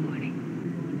stronger in the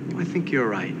morning. I think you're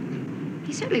right.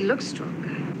 He certainly looks stronger.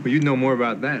 Well, you'd know more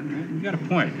about that. You got a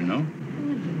point, you know?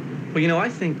 Well, you know, I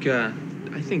think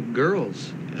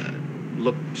girls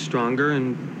look stronger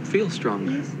and feel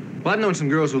stronger. Yes. Well, I've known some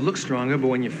girls who look stronger, but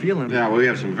when you feel them... Yeah, well, we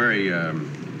have some very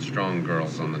strong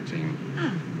girls on the team.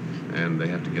 And they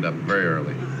have to get up very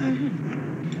early.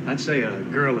 I'd say a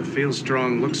girl that feels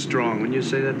strong looks strong. Wouldn't you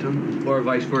say that, Tom? Or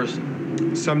vice versa.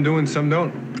 Some do and some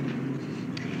don't.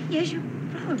 Yes, you're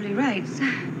probably right.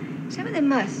 Some of them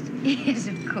must. Yes,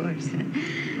 of course.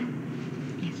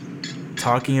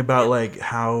 Talking about like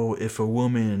how if a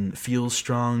woman feels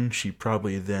strong, she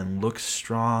probably then looks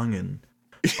strong, and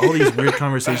all these weird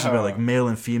conversations about like male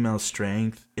and female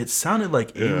strength. It sounded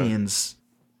like aliens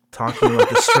talking about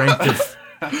the strength of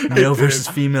male versus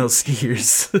female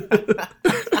skiers.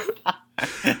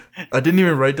 I didn't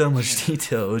even write down much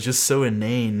detail. It was just so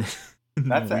inane.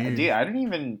 That's dude. I didn't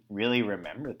even really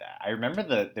remember that. I remember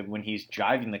the when he's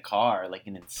driving the car like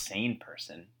an insane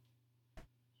person,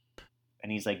 and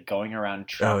he's like going around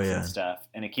trucks and stuff,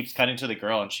 and it keeps cutting to the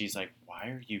girl, and she's like, "Why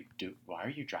are you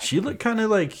driving?" She looked kind of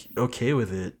like okay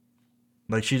with it,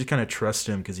 like she just kind of trusts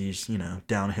him because he's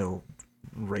downhill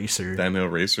racer. Downhill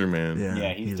racer, man.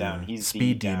 Yeah, he's down. He's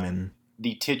speed demon.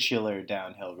 The titular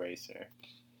downhill racer.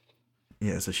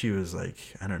 Yeah, so she was like,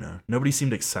 I don't know. Nobody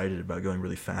seemed excited about going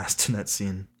really fast in that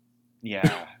scene.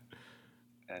 Yeah.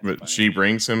 But funny. She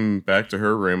brings him back to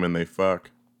her room and they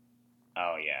fuck.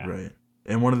 Oh, yeah. Right.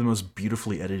 And one of the most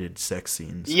beautifully edited sex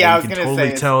scenes. Yeah, I was you can gonna totally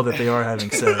say tell that they are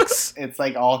having sex. It's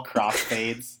like all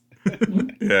crossfades.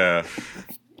 Yeah.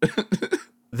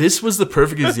 This was the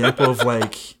perfect example of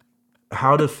like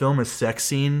how to film a sex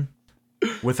scene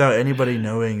without anybody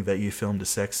knowing that you filmed a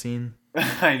sex scene.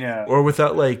 I know. Or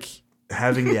without like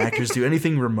having the actors do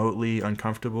anything remotely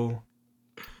uncomfortable.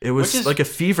 It was like a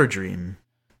fever dream.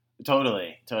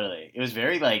 Totally. It was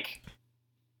very like,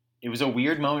 it was a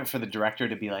weird moment for the director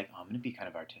to be like, oh, I'm going to be kind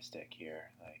of artistic here.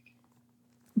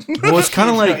 Like, well, it's kind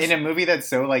of like in a movie that's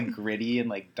so like gritty and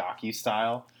like docu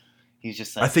style. He's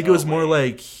just like, I think it was more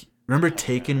like, remember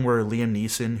Taken where Liam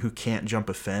Neeson, who can't jump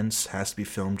a fence, has to be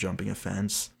filmed jumping a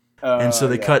fence? And so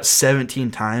they cut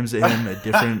 17 times at him at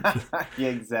different... Yeah,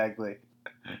 exactly.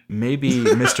 Maybe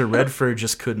Mr. Redford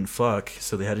just couldn't fuck,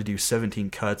 so they had to do 17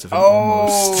 cuts of him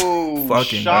almost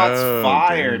fucking. Shots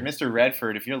fired. Damn. Mr.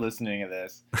 Redford, if you're listening to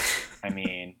this, I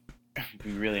mean,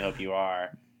 we really hope you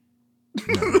are.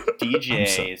 No,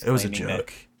 DJ is it was a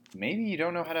joke. Maybe you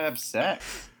don't know how to have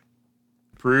sex.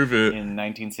 Prove it. In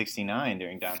 1969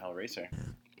 during Downhill Racer.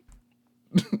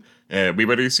 Yeah, we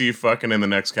better see you fucking in the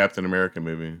next Captain America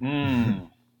movie.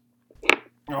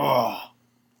 Oh,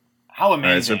 how amazing.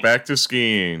 All right, so back to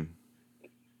skiing.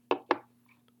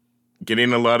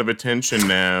 Getting a lot of attention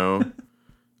now.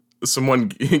 Someone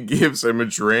gives him a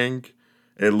drink.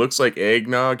 It looks like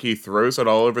eggnog. He throws it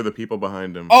all over the people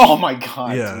behind him. Oh my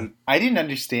god, dude. I didn't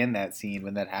understand that scene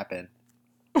when that happened.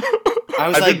 I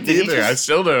was like, I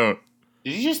still don't.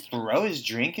 Did he just throw his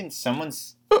drink in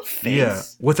someone's face? Yeah,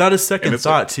 without a second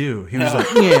thought, too. He was like,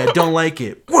 yeah, don't like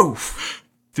it. Woof!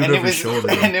 Threw it over his shoulder.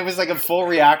 And it was like a full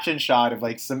reaction shot of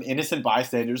like some innocent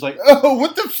bystanders like, oh,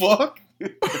 what the fuck?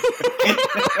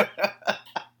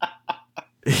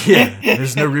 Yeah,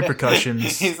 there's no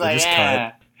repercussions. He's like, just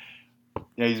cut.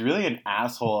 Yeah, he's really an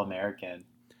asshole American.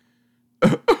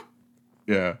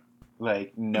 Yeah.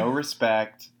 Like, no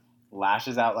respect,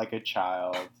 lashes out like a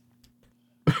child.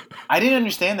 I didn't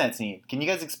understand that scene. Can you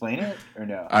guys explain it or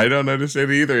no? I don't understand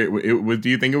it either. Do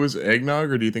you think it was eggnog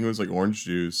or do you think it was like orange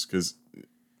juice? Because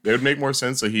it would make more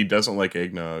sense that he doesn't like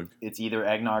eggnog. It's either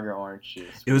eggnog or orange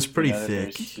juice. It was pretty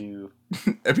thick.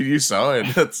 I mean, you saw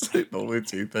it. That's the only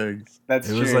two things. That's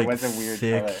true. Was like it was a weird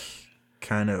thick, color.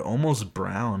 Kind of almost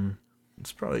brown.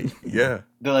 It's probably... Yeah.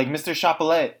 They're like, Mr.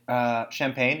 Chapelet,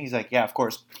 champagne? He's like, yeah, of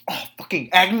course. Oh, fucking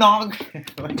eggnog!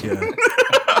 Yeah.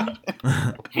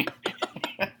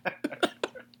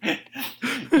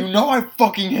 You know I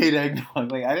fucking hate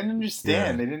eggnog. Like, I didn't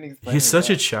understand. They didn't explain He's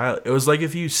such a child. It was like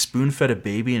if you spoon-fed a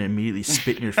baby and immediately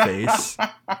spit in your face.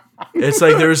 It's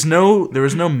like there was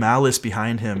no malice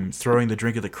behind him throwing the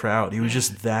drink at the crowd. He was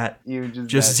just that...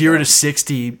 Just 0 to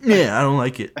 60. Yeah, I don't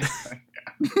like it.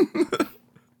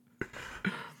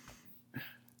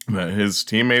 His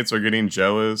teammates are getting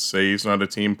jealous, say he's not a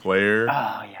team player.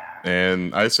 Oh, yeah.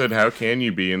 And I said, how can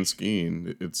you be in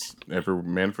skiing? It's every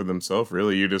man for themselves,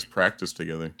 really. You just practice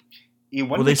together.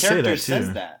 One of the characters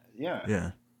says that. Yeah.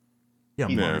 Yeah. Yeah,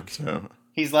 Mark. So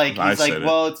he's like,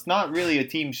 well, it's not really a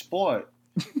team sport.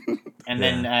 And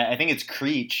then I think it's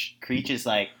Creech. Creech is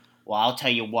like, well, I'll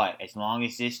tell you what. As long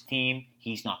as this team,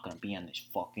 he's not going to be on this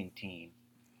fucking team.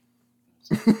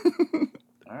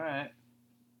 All right.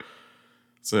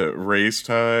 It's a race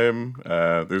time.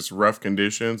 There's rough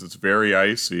conditions. It's very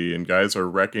icy, and guys are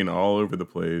wrecking all over the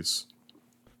place.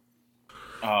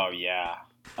 Oh, yeah.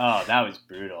 Oh, that was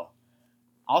brutal.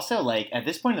 Also, like, at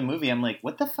this point in the movie, I'm like,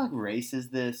 what the fuck race is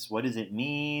this? What does it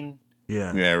mean?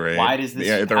 Yeah. Yeah, right. Why does this...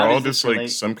 Yeah, they're all just like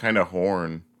some kind of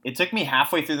horn. It took me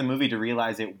halfway through the movie to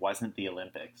realize it wasn't the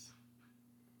Olympics.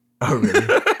 Oh,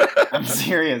 really? I'm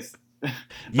serious.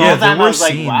 Yeah, there were I was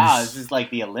scenes. like, wow, this is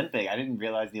like the Olympic. I didn't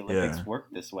realize the Olympics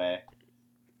worked this way.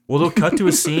 Well, they'll cut to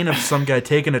a scene of some guy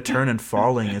taking a turn and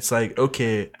falling. It's like,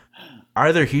 okay,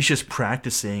 either he's just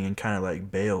practicing and kind of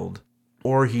like bailed,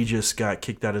 or he just got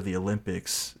kicked out of the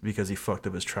Olympics because he fucked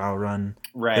up his trial run.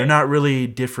 Right. They're not really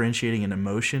differentiating an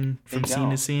emotion from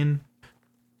scene to scene.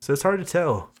 So it's hard to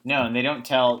tell. No, and they don't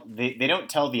tell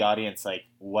the audience like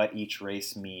what each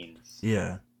race means.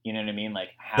 Yeah. You know what I mean? Like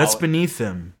how that's beneath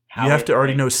them. You have to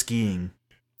already know skiing.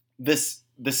 The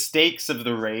stakes of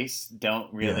the race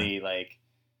don't really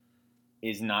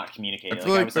is not communicated. I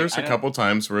feel like there's a couple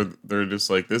times where they're just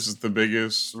like, this is the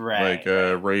biggest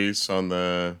race on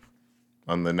the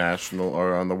national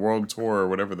or on the world tour or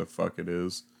whatever the fuck it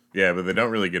is. Yeah, but they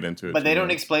don't really get into it. But they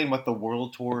don't explain what the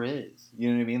world tour is.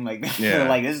 You know what I mean? Like, they're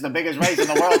like, this is the biggest race in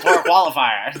the world tour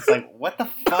qualifier. It's like, what the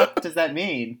fuck does that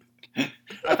mean?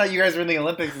 I thought you guys were in the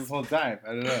Olympics this whole time. I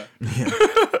don't know. Yeah.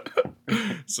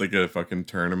 It's like a fucking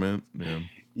tournament. Yeah.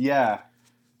 Yeah.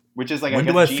 Which is like, when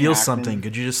do I feel something?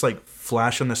 Could you just like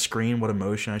flash on the screen what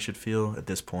emotion I should feel at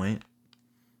this point?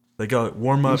 Like,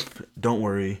 warm up, don't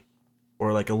worry.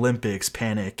 Or like Olympics,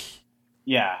 panic.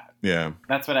 Yeah. Yeah.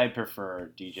 That's what I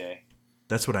prefer, DJ.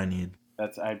 That's what I need.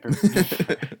 I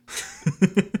prefer.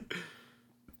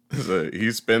 So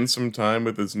he spends some time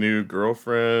with his new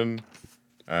girlfriend.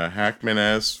 Hackman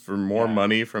asks for more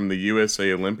money from the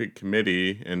USA Olympic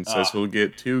Committee and says he'll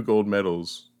get 2 gold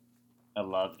medals. I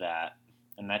love that.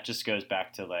 And that just goes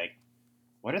back to, like,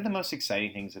 what are the most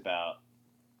exciting things about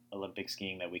Olympic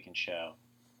skiing that we can show?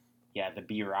 Yeah, the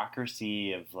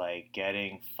bureaucracy of, like,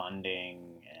 getting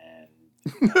funding and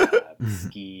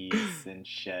skis and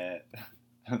shit.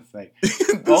 It's like,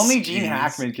 only Gene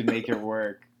Hackman can make it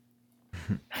work.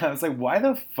 I was like, why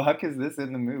the fuck is this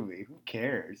in the movie? Who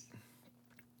cares?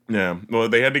 Yeah. Well,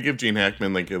 they had to give Gene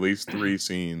Hackman like at least 3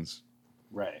 scenes.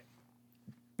 Right.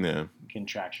 Yeah.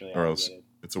 Contractually Or else obligated.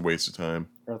 it's a waste of time.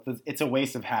 Or else it's a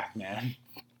waste of Hackman.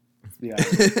 Let's be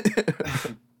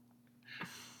honest.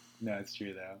 No, it's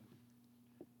true though.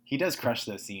 He does crush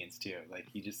those scenes too. Like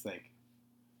he just like.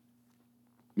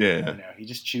 Yeah. I don't know. He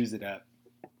just chews it up.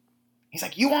 He's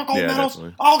like, "You want gold medals?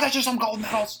 Definitely. I'll get you some gold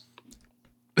medals."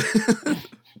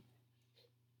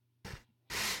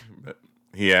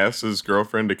 He asks his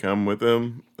girlfriend to come with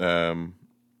him,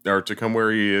 or to come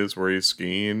where he is, where he's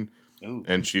skiing, Ooh.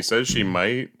 and she says she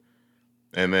might,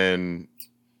 and then,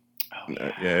 Oh,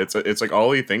 yeah, it's like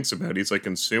all he thinks about. He's like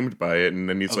consumed by it, and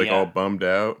then he's all bummed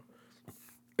out,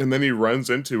 and then he runs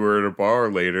into her at a bar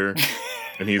later,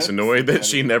 and he's annoyed that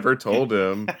she never told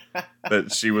him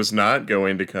that she was not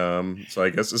going to come. So I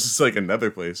guess this is like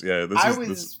another place. Yeah, I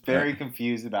was very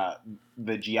confused about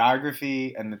the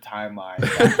geography and the timeline.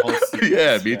 That whole sequence,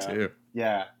 yeah, me too.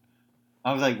 Yeah.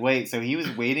 I was like, wait, so he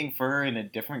was waiting for her in a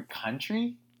different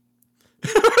country?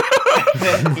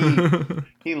 And then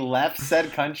he left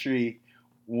said country,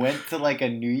 went to like a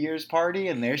New Year's party,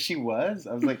 and there she was?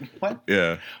 I was like, what?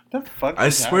 Yeah. What the fuck? I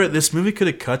swear, this movie could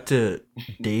have cut to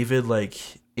David like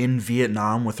in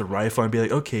Vietnam with a rifle and be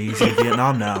like, okay, he's in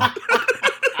Vietnam now.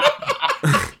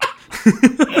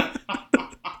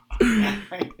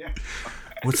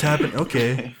 What's happening?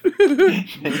 Okay.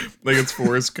 Like it's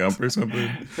Forrest Gump or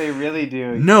something. They really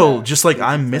do. No, yeah. just like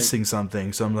I'm missing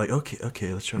something. So I'm like,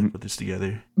 okay, let's try to put this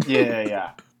together.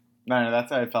 Yeah. No,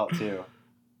 that's how I felt too.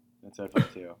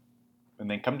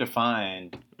 And then come to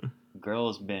find,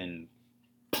 girl's been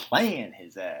playing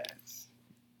his ass.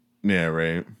 Yeah,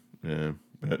 right. Yeah.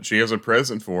 But she has a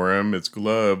present for him. It's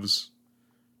gloves.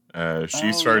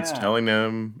 She starts telling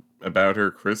him about her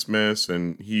Christmas,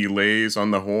 and he lays on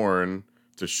the horn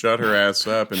to shut her ass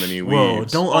up, and then he leaves. Whoa,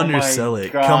 don't undersell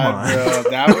it. God, Come on. Bro,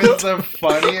 that was the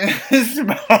funniest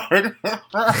part of the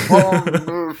whole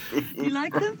movie. You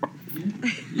like them?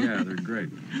 Yeah, they're great.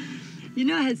 You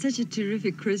know, I had such a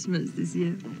terrific Christmas this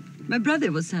year. My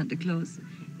brother was Santa Claus.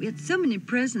 We had so many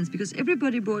presents because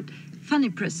everybody bought funny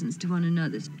presents to one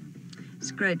another. It's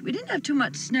great. We didn't have too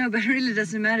much snow, but it really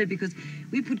doesn't matter because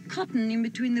we put cotton in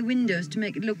between the windows to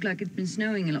make it look like it's been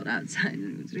snowing a lot outside.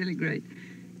 It was really great.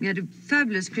 We had a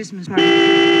fabulous Christmas party.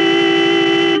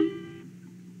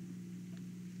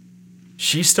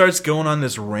 She starts going on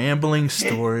this rambling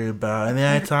story about, and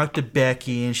then I talked to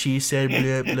Becky, and she said,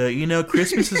 blah, blah. You know,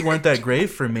 Christmases weren't that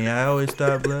great for me. I always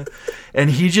thought, blah.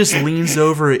 And he just leans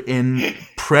over and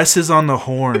presses on the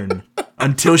horn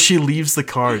until she leaves the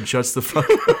car and shuts the fuck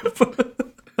up.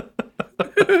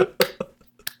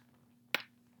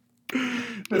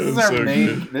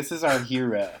 This is our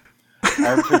hero,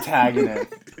 our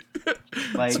protagonist.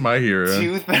 Like, it's my hero.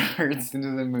 2/3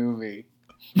 into the movie,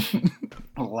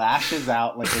 lashes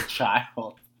out like a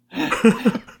child.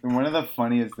 One of the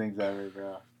funniest things ever,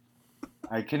 bro.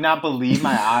 I could not believe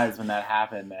my eyes when that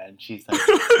happened, man. She's like,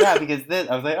 yeah, because this.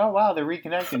 I was like, oh wow, they're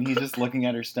reconnecting. He's just looking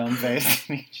at her stone face,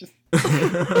 and he just.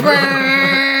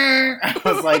 I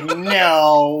was like,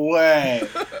 no way.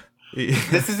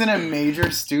 This isn't a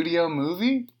major studio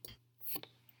movie?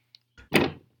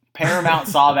 Paramount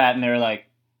saw that and they were like,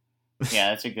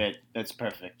 yeah, that's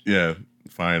perfect. Yeah,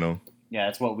 final. Yeah,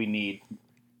 that's what we need.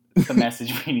 That's the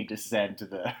message we need to send to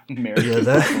the American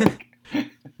public.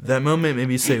 That moment made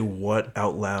me say what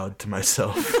out loud to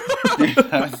myself. Dude,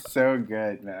 that was so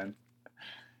good, man.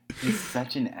 He's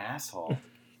such an asshole.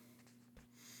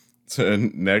 So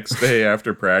next day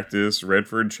after practice,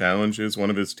 Redford challenges one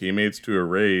of his teammates to a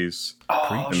race,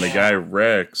 and the guy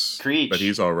wrecks. Creech. But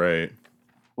he's all right.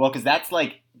 Well, because that's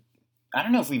like, I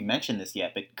don't know if we mentioned this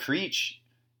yet, but Creech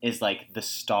is like the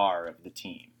star of the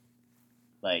team.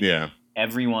 Like, yeah.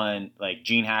 Everyone, like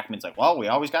Gene Hackman's like, well, we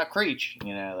always got Creech,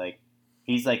 you know, like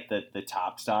he's like the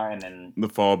top star, and then the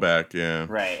fallback, yeah,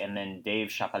 right, and then Dave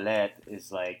Chapelet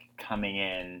is like coming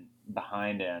in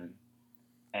behind him.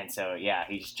 And so, yeah,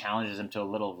 he just challenges him to a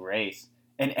little race.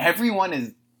 And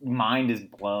everyone's mind is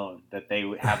blown that they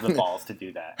have the balls to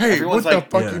do that. Hey, everyone's what like,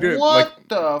 the fuck you doing? What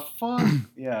the fuck?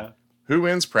 Yeah. Who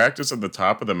wins practice at the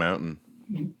top of the mountain?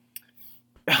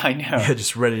 I know. Yeah,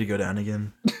 just ready to go down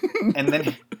again. And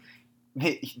then,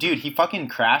 dude, he fucking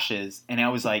crashes. And I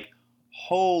was like,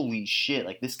 holy shit.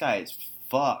 Like, this guy is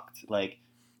fucked. Like,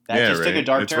 that just took a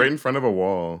dark turn. It's right in front of a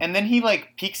wall. And then he,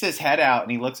 like, peeks his head out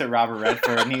and he looks at Robert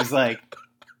Redford and he's like...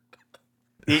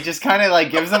 he just kind of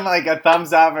like gives him like a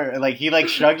thumbs up, or like he like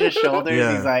shrugs his shoulders.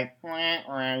 Yeah. He's like, wah,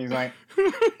 wah. He's like,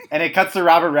 and it cuts to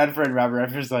Robert Redford. And Robert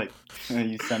Redford's like,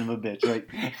 you son of a bitch, like,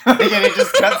 and it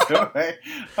just cuts away.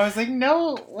 I was like,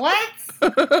 no,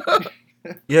 what?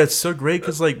 Yeah, it's so great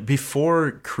because like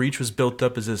before, Creech was built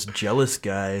up as this jealous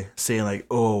guy saying like,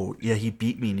 "Oh yeah, he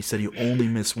beat me," and he said he only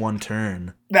missed one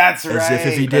turn. That's right. As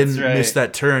if he didn't right. miss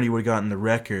that turn, he would have gotten the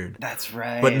record. That's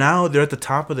right. But now they're at the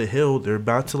top of the hill. They're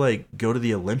about to like go to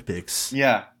the Olympics.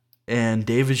 Yeah. And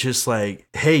David's just like,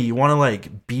 "Hey, you want to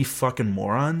like be fucking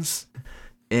morons?"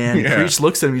 And Creech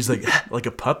looks at him. He's like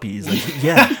a puppy. He's like,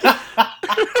 "Yeah."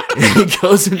 And he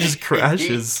goes and just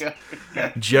crashes,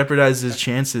 jeopardizes his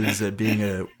chances at being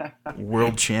a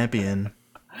world champion.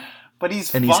 But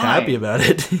he's he's happy about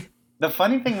it. The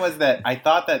funny thing was that I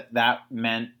thought that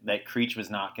meant that Creech was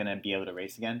not going to be able to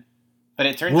race again. But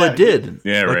it turns out... it did.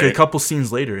 Yeah, like right. a couple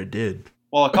scenes later, it did.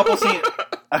 Well,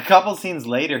 a couple scenes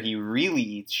later, he really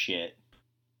eats shit.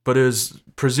 But it was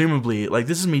presumably... Like,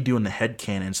 this is me doing the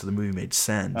headcanon, so the movie made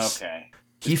sense. Okay.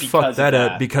 He fucked that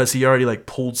up because he already like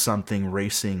pulled something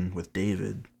racing with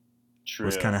David. True.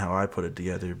 Was kind of how I put it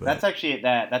together. But that's actually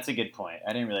that's a good point.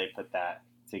 I didn't really put that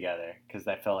together because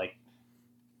I felt like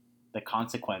the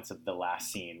consequence of the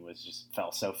last scene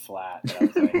fell so flat that I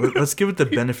was like, let's give it the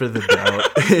benefit of the doubt.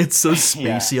 It's so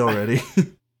spacey already.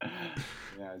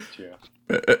 Yeah, it's true.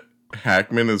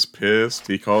 Hackman is pissed.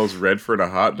 He calls Redford a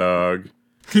hot dog.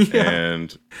 Yeah.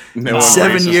 And no one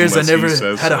 7 years I unless never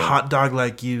he had a so. hot dog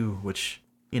like you, which,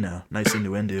 nice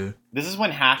innuendo. This is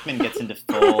when Hackman gets into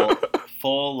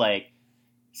full like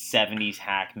 70s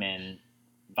Hackman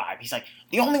vibe. He's like,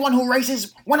 the only one who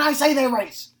races when I say they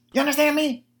race. You understand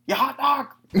me? You hot dog.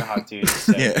 The hot dude.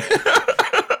 So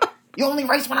you only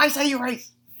race when I say you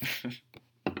race.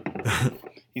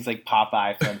 He's like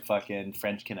Popeye from fucking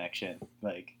French Connection.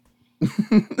 Like,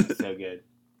 so good.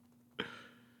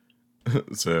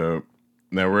 So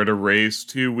now we're at a race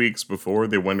 2 weeks before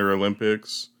the Winter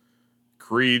Olympics.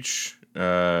 Creech,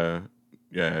 I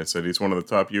said he's one of the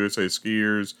top USA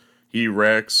skiers. He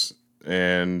wrecks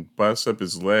and busts up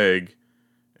his leg,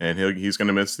 and he's going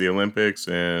to miss the Olympics,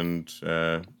 and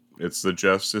it's the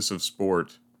justice of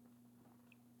sport.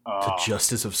 The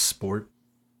justice of sport?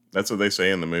 That's what they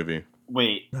say in the movie.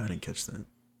 Wait. No, I didn't catch that.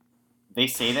 They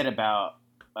say that about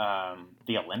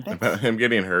the Olympics? About him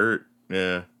getting hurt.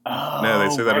 Yeah. Oh, no, they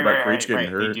say that about Creech getting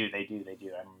hurt. They do. I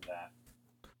remember that.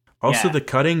 Also, the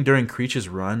cutting during Creech's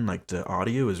run, like the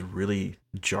audio is really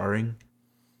jarring.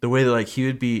 The way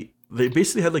that they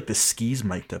basically had like the skis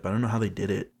mic'd up. I don't know how they did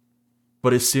it.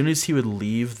 But as soon as he would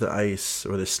leave the ice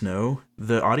or the snow,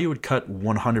 the audio would cut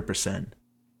 100%.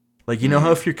 Like, you know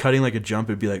how if you're cutting like a jump,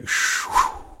 it'd be like, shh.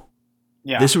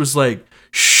 Yeah. This was like,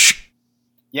 shh.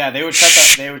 Yeah, they would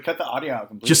cut the audio out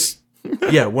completely. Just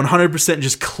 100%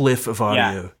 just cliff of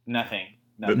audio. Yeah, nothing.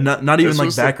 Not even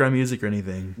like background music or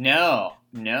anything. No,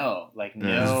 like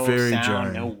no very sound,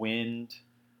 jarring. no wind.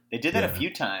 They did that a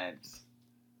few times,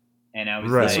 and I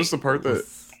was right. like, this was the part that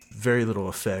very little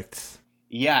effect.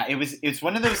 Yeah, it's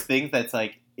one of those things that's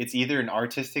like it's either an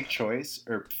artistic choice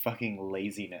or fucking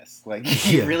laziness.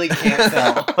 Like you really can't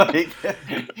tell. Like,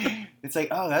 it's like,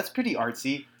 oh, that's pretty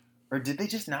artsy. Or did they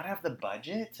just not have the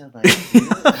budget to like do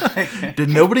it? Did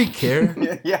nobody care?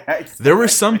 Yeah. Exactly. There were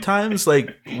some times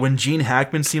like when Gene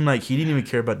Hackman seemed like he didn't even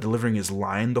care about delivering his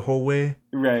line the whole way.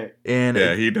 Right. And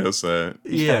he does that.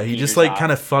 He just like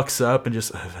kind of fucks up and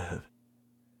just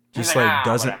like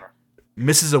doesn't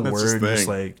misses a word and just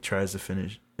like tries to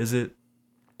finish. Is it?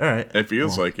 All right. It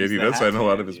feels like it. He does that in a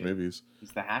lot of his movies.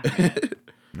 He's the Hackman.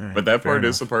 Right, but that part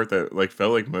is the part that like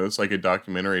felt like most like a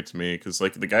documentary to me, because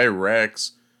like the guy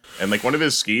wrecks and like one of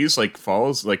his skis like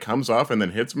falls, like comes off and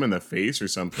then hits him in the face or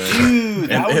something. Dude,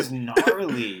 that was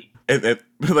gnarly.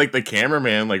 Like the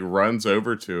cameraman like runs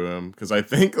over to him because I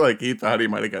think like he thought he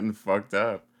might have gotten fucked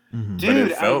up. Mm-hmm. Dude,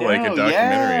 but it felt like a documentary.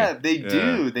 Yeah,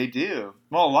 they do.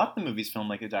 Well, a lot of the movies film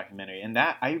like a documentary, and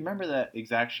that I remember that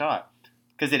exact shot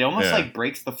because it almost like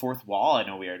breaks the fourth wall in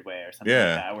a weird way or something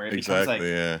like that, where it becomes like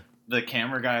the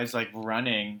camera guy's like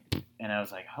running, and I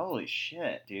was like, holy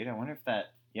shit, dude! I wonder if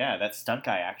that stunt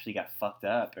guy actually got fucked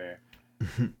up or.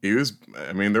 He was.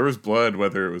 I mean, there was blood,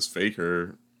 whether it was fake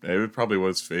or it probably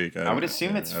was fake. I would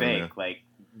assume it's fake. Like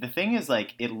the thing is,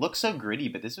 like it looks so gritty,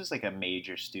 but this was like a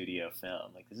major studio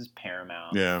film. Like this is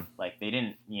Paramount. Yeah. Like they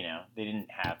didn't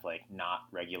have like not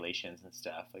regulations and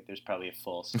stuff. Like there's probably a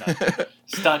full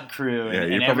stunt crew.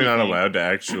 And, you're probably not allowed to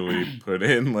actually put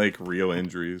in like real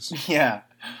injuries. Yeah,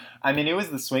 I mean it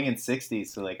was the swinging '60s,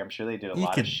 so like I'm sure they did a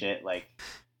lot of shit like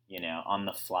on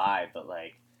the fly, but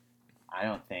like. I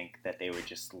don't think that they would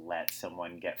just let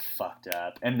someone get fucked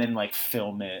up and then like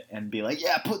film it and be like,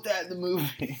 yeah, put that in the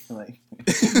movie. Like,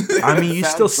 I mean, you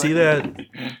still see that.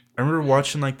 I remember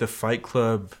watching like the Fight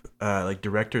Club like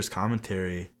director's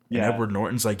commentary, and Edward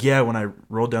Norton's like, yeah, when I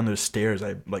rolled down those stairs,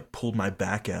 I like pulled my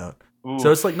back out. Ooh.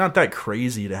 So it's like not that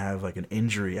crazy to have like an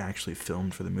injury actually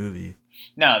filmed for the movie.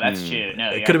 No, that's true. No,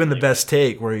 it could have been the best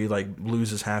take where he like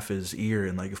loses half his ear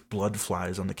and like blood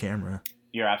flies on the camera.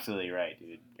 You're absolutely right,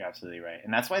 dude. You're absolutely right,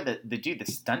 and that's why the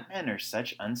stuntmen are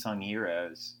such unsung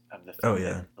heroes of the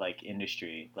film like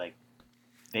industry. Like,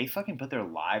 they fucking put their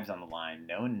lives on the line.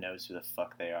 No one knows who the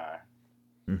fuck they are.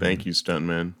 Mm-hmm. Thank you,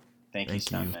 stuntmen. Thank you,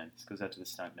 stuntmen. This goes out to the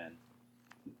stuntmen.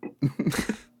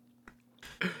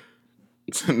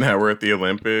 So now we're at the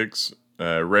Olympics.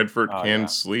 Redford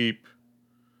can't sleep.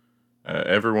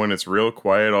 Everyone is real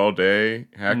quiet all day.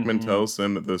 Hackman tells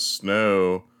them that the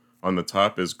snow on the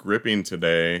top is gripping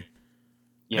today.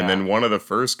 Yeah. And then one of the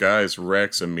first guys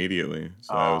wrecks immediately.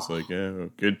 So I was like, yeah,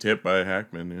 good tip by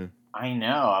Hackman, yeah. I know.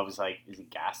 I was like, is he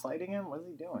gaslighting him? What is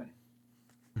he doing?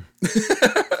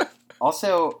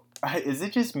 Also, is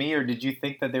it just me, or did you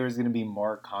think that there was going to be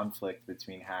more conflict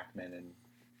between Hackman and...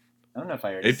 I don't know if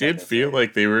I already said it did feel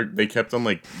like they kept on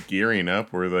like gearing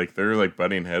up where like they're like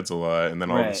butting heads a lot, and then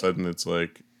all of a sudden it's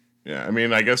like, yeah, I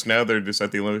mean, I guess now they're just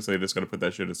at the Olympics, they just got to put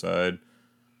that shit aside.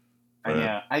 But,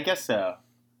 yeah, I guess so.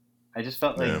 I just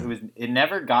felt like it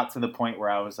never got to the point where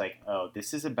I was like, oh,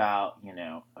 this is about, you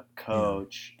know, a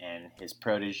coach and his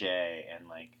protege, and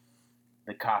like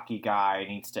the cocky guy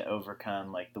needs to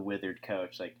overcome like the withered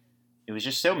coach. Like, it was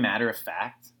just so matter of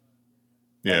fact.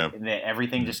 Yeah. That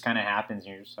everything just kind of happens,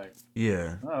 and you're just like,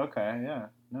 yeah. Oh, okay, yeah.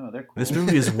 No, they're cool. This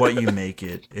movie is what you make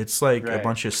it. It's like a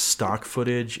bunch of stock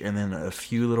footage and then a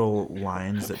few little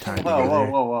lines that tie together.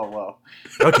 Whoa.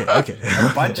 Okay.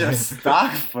 A bunch of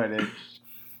stock footage.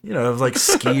 You know, of like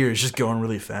skiers just going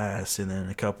really fast, and then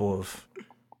a couple of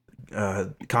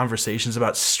conversations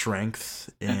about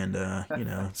strength and, you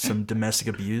know, some domestic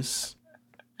abuse.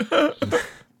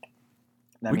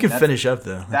 We can finish up,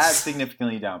 though. That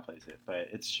significantly downplays it, but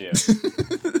it's true.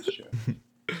 It's true.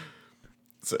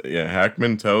 So, yeah,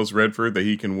 Hackman tells Redford that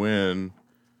he can win.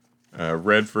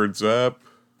 Redford's up.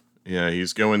 Yeah,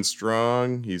 he's going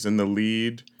strong. He's in the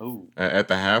lead at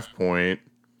the half point.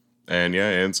 And, yeah,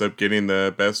 ends up getting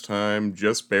the best time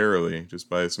just barely, just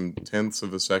by some tenths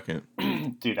of a second.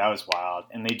 Dude, that was wild.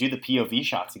 And they do the POV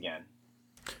shots again.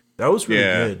 That was really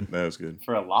good. That was good.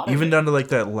 For a lot of Even it. down to like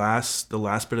the last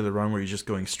bit of the run where he's just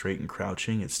going straight and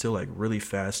crouching, it's still like really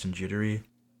fast and jittery.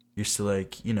 You're still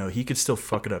like, you know, he could still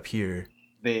fuck it up here.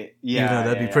 Even though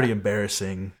that'd be pretty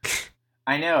embarrassing.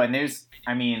 I know, and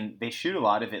they shoot a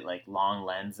lot of it like long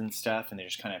lens and stuff, and they're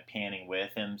just kind of panning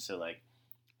with him, so like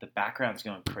the background's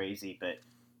going crazy, but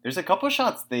there's a couple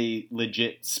shots they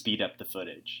legit speed up the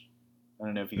footage. I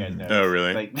don't know if you guys noticed. Oh,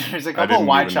 really? Like, there's a couple of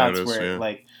wide shots where,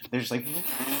 like, there's like,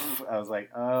 I was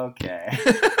like, okay,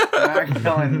 not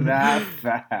going that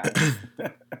fast.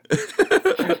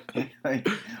 Like,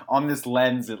 on this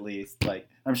lens, at least. Like,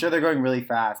 I'm sure they're going really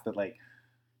fast, but like,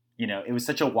 you know, it was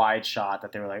such a wide shot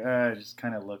that they were like, it just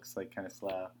kind of looks like kind of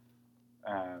slow.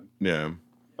 Yeah.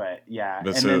 But yeah,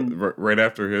 that's and then, right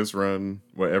after his run,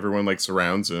 everyone like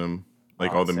surrounds him,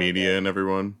 like all the media and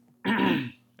everyone.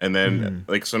 And then,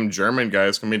 like, some German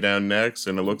guy's coming down next,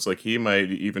 and it looks like he might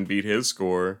even beat his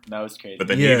score. That was crazy. But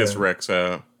then he just wrecks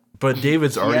out. But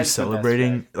David's already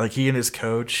celebrating. Like, he and his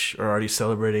coach are already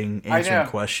celebrating, answering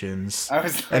questions.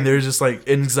 And there's just, like,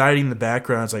 anxiety in the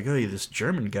background. It's like, oh, this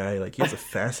German guy, like, he has the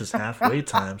fastest halfway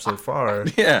time so far.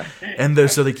 Yeah. And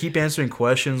so they keep answering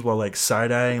questions while, like,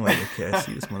 side-eyeing. Like, okay, I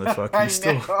see this motherfucker. He's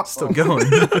still going.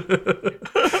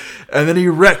 And then he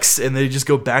wrecks, and they just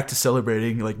go back to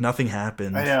celebrating like nothing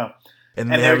happened. I know.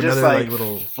 And they have another like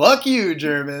little fuck you,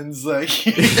 Germans. Like,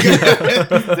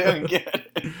 doing good.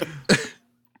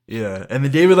 Yeah, and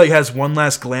then David like has one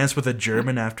last glance with a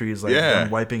German after he's like done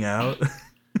wiping out.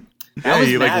 Yeah,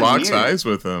 he like locks eyes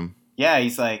with him. Yeah,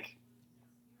 he's like,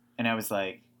 and I was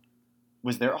like,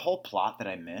 was there a whole plot that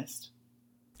I missed?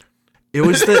 It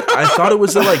was that I thought it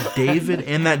was that like David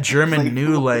and that German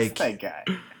knew like that guy.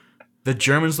 The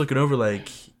German's looking over like,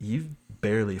 you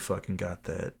barely fucking got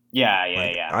that.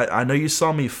 Yeah. I know you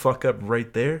saw me fuck up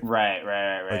right there. Right.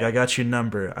 Like, I got your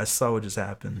number. I saw what just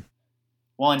happened.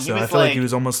 Well, and so I feel like he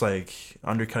was almost like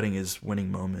undercutting his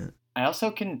winning moment. I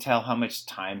also can tell how much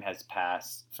time has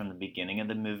passed from the beginning of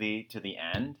the movie to the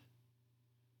end.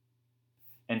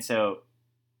 And so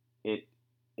it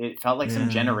felt like some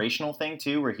generational thing,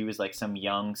 too, where he was like some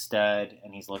young stud,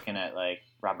 and he's looking at like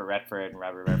Robert Redford, and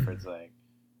Robert Redford's like,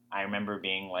 I remember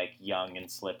being like young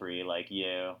and slippery like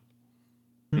you.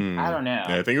 I don't know.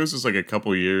 Yeah, I think it was just like a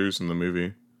couple years in the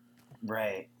movie.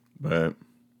 Right. But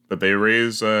they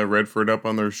raise Redford up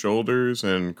on their shoulders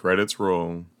and credits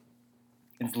roll.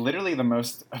 It's literally the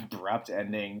most abrupt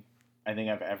ending I think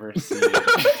I've ever seen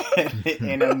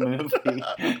in a movie,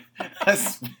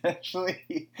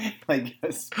 especially like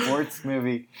a sports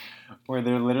movie where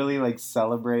they're literally like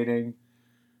celebrating.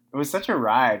 It was such a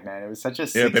ride, man. It was such a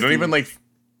 60s. Yeah, they don't even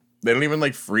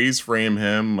like freeze frame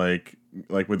him like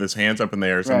with his hands up in the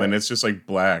air or something. Right. It's just like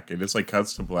black. It just like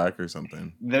cuts to black or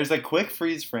something. There's a quick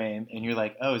freeze frame, and you're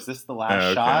like, "Oh, is this the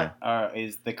last shot? Or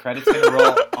is the credits gonna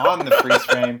roll on the freeze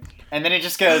frame?" And then it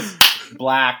just goes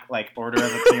black, like order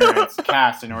of appearance,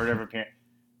 cast in order of appearance.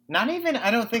 Not even, I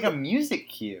don't think, a music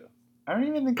cue. I don't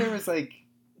even think there was like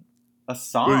a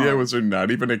song. Well, yeah, was there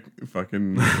not even a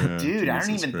fucking dude? I don't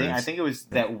even think. I think it was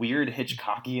that weird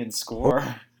Hitchcockian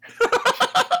score.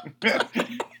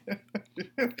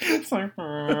 It's like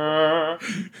boom,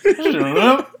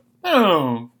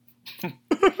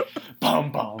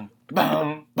 boom,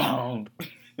 boom, boom.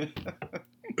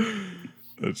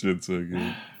 That shit's so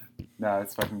good. No,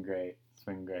 it's fucking great. It's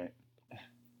fucking great.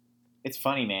 It's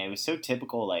funny, man. It was so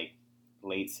typical, like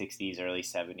late '60s, early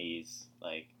 '70s.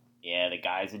 Like, yeah, the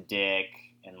guy's a dick,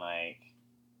 and like,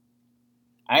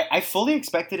 I fully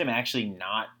expected him actually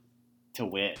not to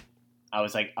win. I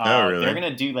was like, oh, really? They're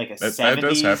going to do like a 70s. That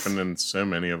does happen in so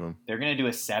many of them. They're going to do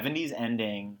a 70s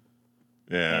ending.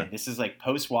 Yeah. And this is like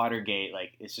post-Watergate.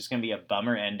 Like, it's just going to be a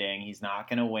bummer ending. He's not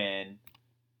going to win.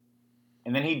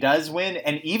 And then he does win.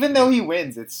 And even though he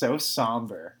wins, it's so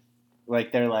somber.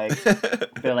 Like, they're like, look,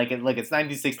 it's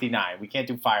 1969. We can't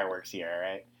do fireworks here,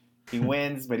 right? He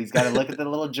wins, but he's got to look at the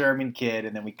little German kid,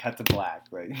 and then we cut to black.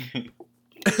 Like,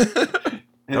 that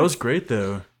was great,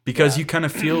 though. Because you kind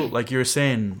of feel like you were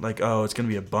saying, like, oh, it's gonna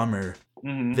be a bummer.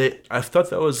 Mm-hmm. I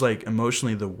thought that was like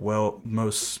emotionally the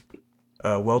most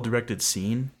well-directed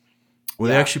scene, where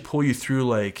they actually pull you through,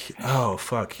 like, oh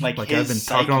fuck, like I've been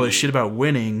talking all this shit about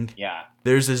winning. Yeah,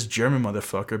 there's this German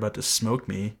motherfucker about to smoke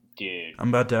me. Dude, I'm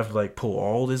about to have to like pull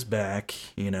all this back,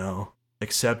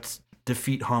 accept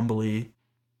defeat humbly.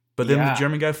 But then the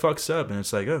German guy fucks up, and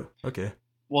it's like, oh, okay.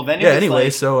 Well, then anyway,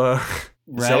 like, so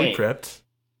right. Zoe prepped.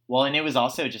 Well, and it was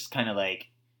also just kind of like,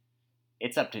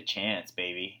 it's up to chance,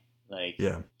 baby. Like,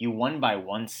 you won by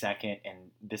 1 second, and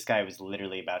this guy was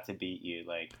literally about to beat you.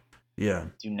 Like,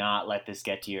 do not let this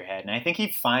get to your head. And I think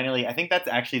I think that's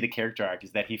actually the character arc,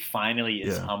 is that he finally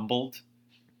is humbled.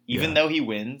 Even though he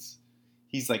wins,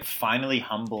 he's like finally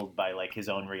humbled by like his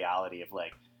own reality of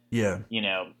like,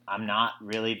 I'm not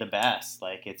really the best.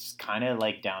 Like, it's kind of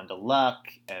like down to luck,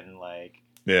 and like,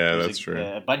 that's true.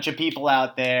 A bunch of people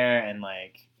out there, and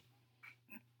like,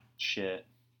 shit.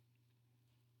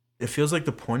 It feels like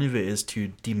the point of it is to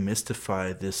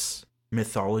demystify this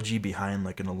mythology behind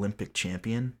like an Olympic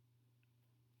champion.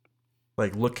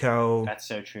 Like, look how that's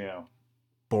so true.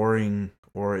 Boring,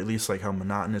 or at least like how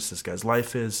monotonous this guy's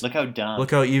life is. Look how dumb.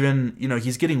 Look how even,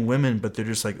 he's getting women, but they're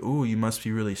just like, ooh, you must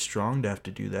be really strong to have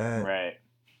to do that. Right.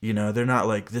 They're not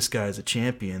like, this guy's a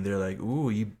champion. They're like,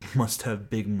 ooh, you must have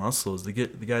big muscles. The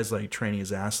guy's like training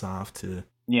his ass off to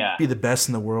be the best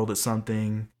in the world at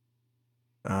something.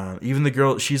 Even the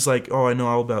girl, she's like, oh, I know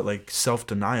all about like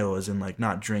self-denial, as in like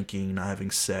not drinking, not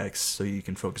having sex, so you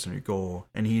can focus on your goal.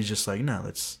 And he's just like, no,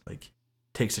 let's like,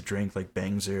 takes a drink, like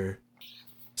bangs her.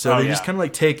 So they just kind of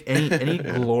like take any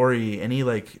glory, any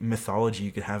like mythology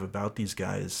you could have about these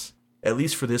guys, at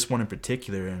least for this one in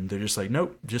particular, and they're just like,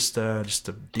 nope, just a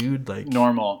dude like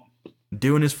normal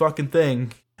doing his fucking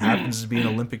thing, happens to be an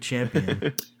Olympic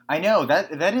champion. I know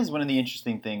that is one of the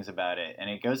interesting things about it, and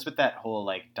it goes with that whole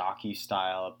like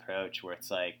docu-style approach where it's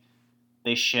like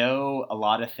they show a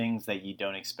lot of things that you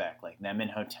don't expect, like them in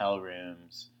hotel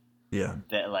rooms. Yeah.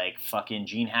 That like fucking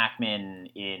Gene Hackman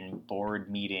in board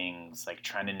meetings, like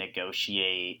trying to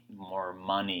negotiate more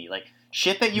money, like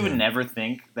shit that you would never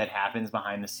think that happens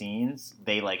behind the scenes.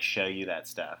 They like show you that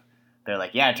stuff. They're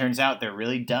like, yeah, it turns out they're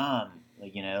really dumb.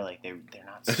 Like, like they're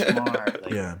not smart.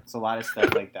 Like, it's a lot of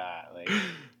stuff like that. Like,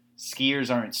 skiers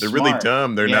aren't smart. They're really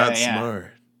dumb. They're not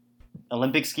smart.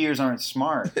 Olympic skiers aren't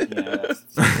smart. That's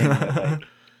something that, like,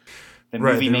 the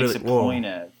movie makes a point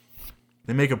of.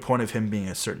 They make a point of him being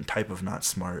a certain type of not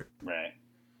smart. Right.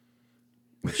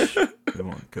 Which we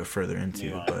won't go further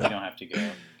into. But we don't have to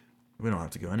go. We don't have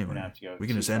to go anyway. We don't have to go. We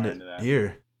can just end it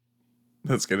here.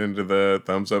 Let's get into the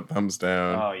thumbs up, thumbs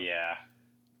down. Oh, yeah.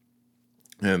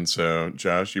 And so,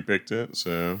 Josh, you picked it,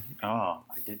 so... Oh,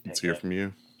 I did pick it. Let's hear from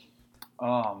you.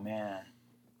 Oh,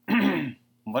 man.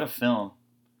 What a film.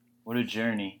 What a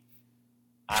journey.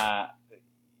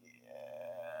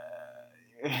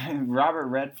 Robert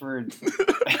Redford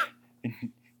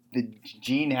the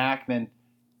Gene Hackman.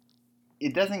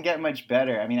 It doesn't get much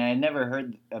better. I mean, I had never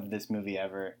heard of this movie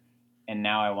ever, and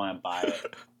now I want to buy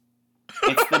it.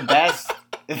 It's the best.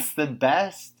 It's the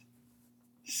best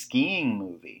skiing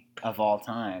movie of all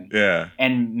time. Yeah.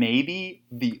 And maybe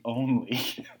the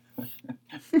only.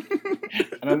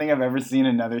 I don't think I've ever seen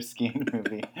another skiing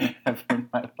movie ever in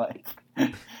my life.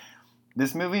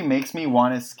 This movie makes me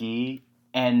want to ski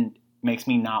and makes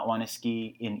me not want to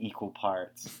ski in equal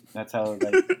parts. That's how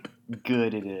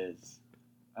good it is.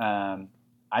 I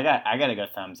gotta go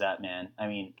thumbs up, man. I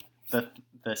mean,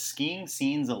 the skiing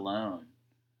scenes alone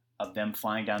of them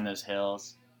flying down those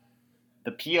hills,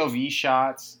 the POV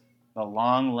shots, the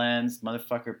long lens,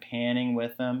 motherfucker panning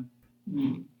with them.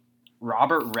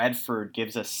 Robert Redford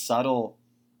gives a subtle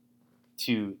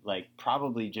to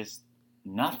probably just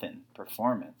nothing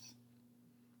performance.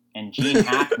 And Gene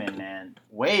Hackman, man,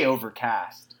 way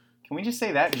overcast. Can we just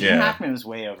say that? Gene Hackman was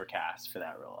way overcast for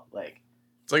that role.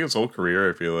 It's like his whole career,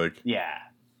 I feel like. Yeah,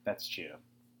 that's true.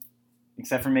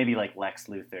 Except for maybe Lex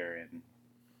Luthor and.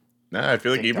 Nah, I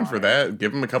feel like even for that,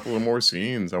 give him a couple of more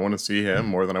scenes. I want to see him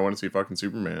more than I want to see fucking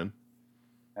Superman.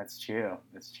 That's true.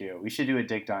 We should do a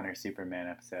Dick Donner Superman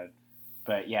episode.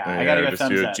 But yeah, I gotta go thumbs up.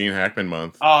 Just do a Gene Hackman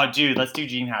month. Oh, dude, let's do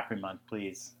Gene Hackman month,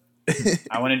 please.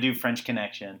 I want to do French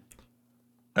Connection.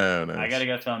 Oh, nice. I gotta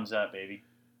go thumbs up, baby.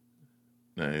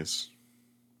 Nice.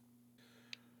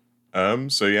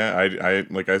 So yeah, I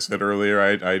like I said earlier,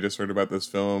 I just heard about this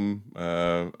film.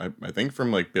 I think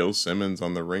from Bill Simmons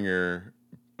on The Ringer.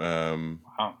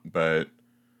 Wow. But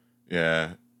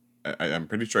yeah, I'm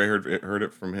pretty sure I heard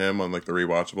it from him on the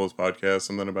Rewatchables podcast,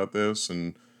 something about this,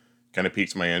 and kind of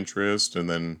piqued my interest. And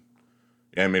then,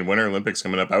 yeah, I mean, Winter Olympics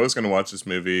coming up. I was gonna watch this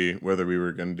movie whether we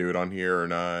were gonna do it on here or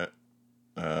not.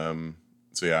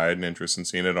 So yeah, I had an interest in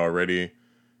seeing it already.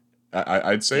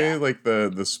 I'd say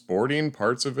the sporting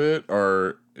parts of it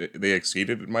they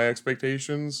exceeded my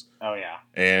expectations. Oh yeah.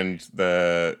 And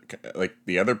the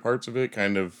other parts of it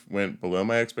kind of went below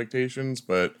my expectations,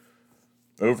 but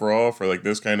overall for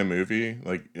this kind of movie,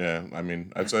 yeah, I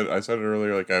mean, I said it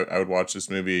earlier, I would watch this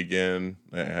movie again.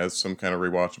 It has some kind of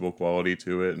rewatchable quality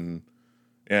to it, and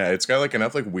yeah, it's got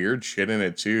enough weird shit in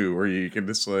it too, where you can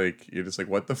just you're just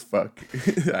what the fuck?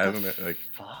 I don't know,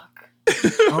 fuck.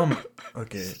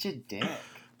 Okay. Such a dick.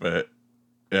 But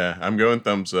yeah, I'm going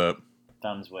thumbs up.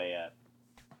 Thumbs way up.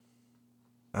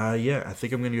 Yeah, I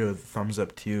think I'm gonna go thumbs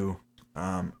up too.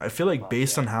 I feel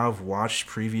based on how I've watched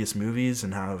previous movies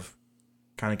and how I've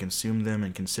kind of consumed them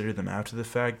and considered them after the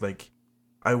fact,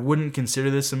 I wouldn't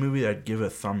consider this a movie I'd give a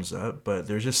thumbs up, but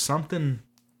there's just something.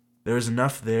 There's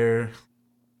enough there.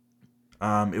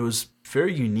 It was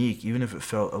very unique, even if it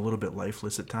felt a little bit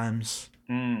lifeless at times.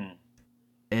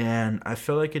 And I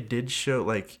feel it did show,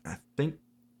 I think,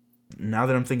 now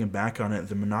that I'm thinking back on it,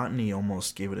 the monotony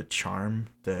almost gave it a charm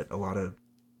that a lot of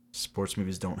sports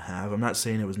movies don't have. I'm not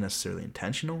saying it was necessarily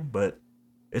intentional, but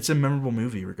it's a memorable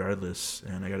movie regardless,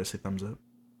 and I gotta say thumbs up.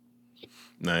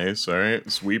 Nice,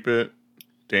 alright, sweep it.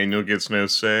 Daniel gets no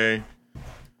say.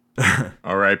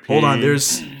 R.I.P. Hold on,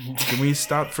 can we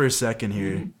stop for a second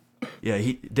here?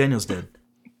 Yeah, Daniel's dead.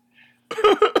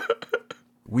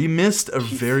 We missed a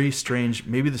very strange,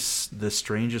 maybe the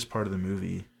strangest part of the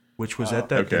movie, which was at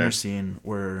that dinner scene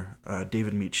where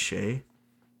David meets Shay.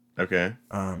 Okay.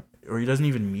 Or he doesn't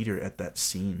even meet her at that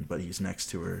scene, but he's next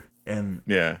to her. And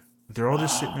yeah, they're all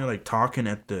just sitting there talking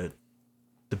at the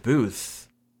booth,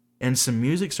 and some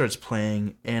music starts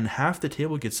playing, and half the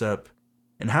table gets up,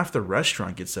 and half the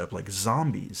restaurant gets up like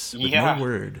zombies with no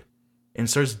word, and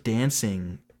starts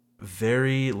dancing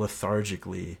very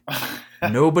lethargically.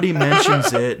 Nobody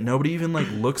mentions it. Nobody even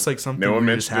looks like something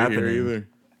weird is happening. Either.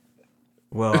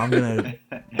 Well, I'm gonna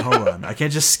hold on. I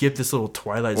can't just skip this little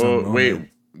Twilight Zone moment. Wait,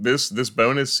 this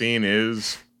bonus scene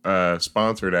is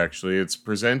sponsored. Actually, it's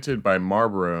presented by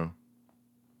Marlboro.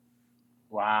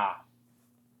 Wow.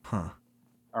 Huh.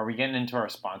 Are we getting into our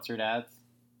sponsored ads?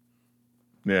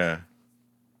 Yeah.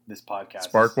 This podcast.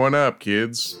 Spark one up,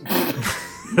 kids.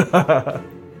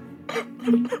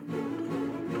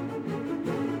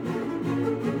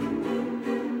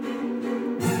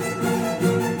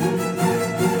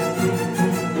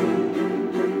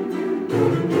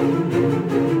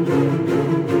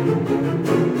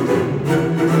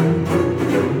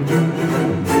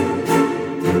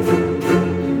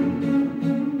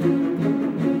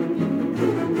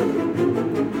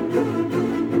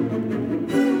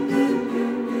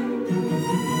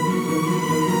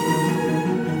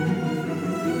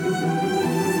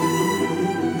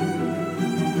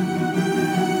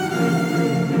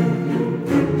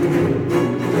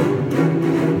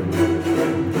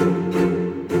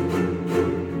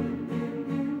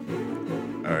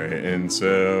 And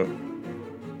so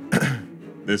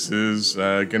this is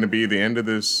going to be the end of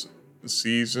this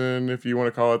season, if you want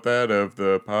to call it that, of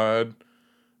the pod.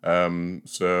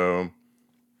 So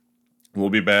we'll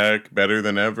be back better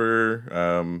than ever,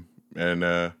 and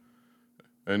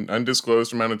an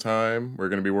undisclosed amount of time. We're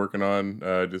going to be working on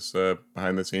just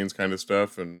behind the scenes kind of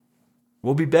stuff, and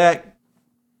we'll be back.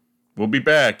 We'll be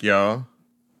back, y'all.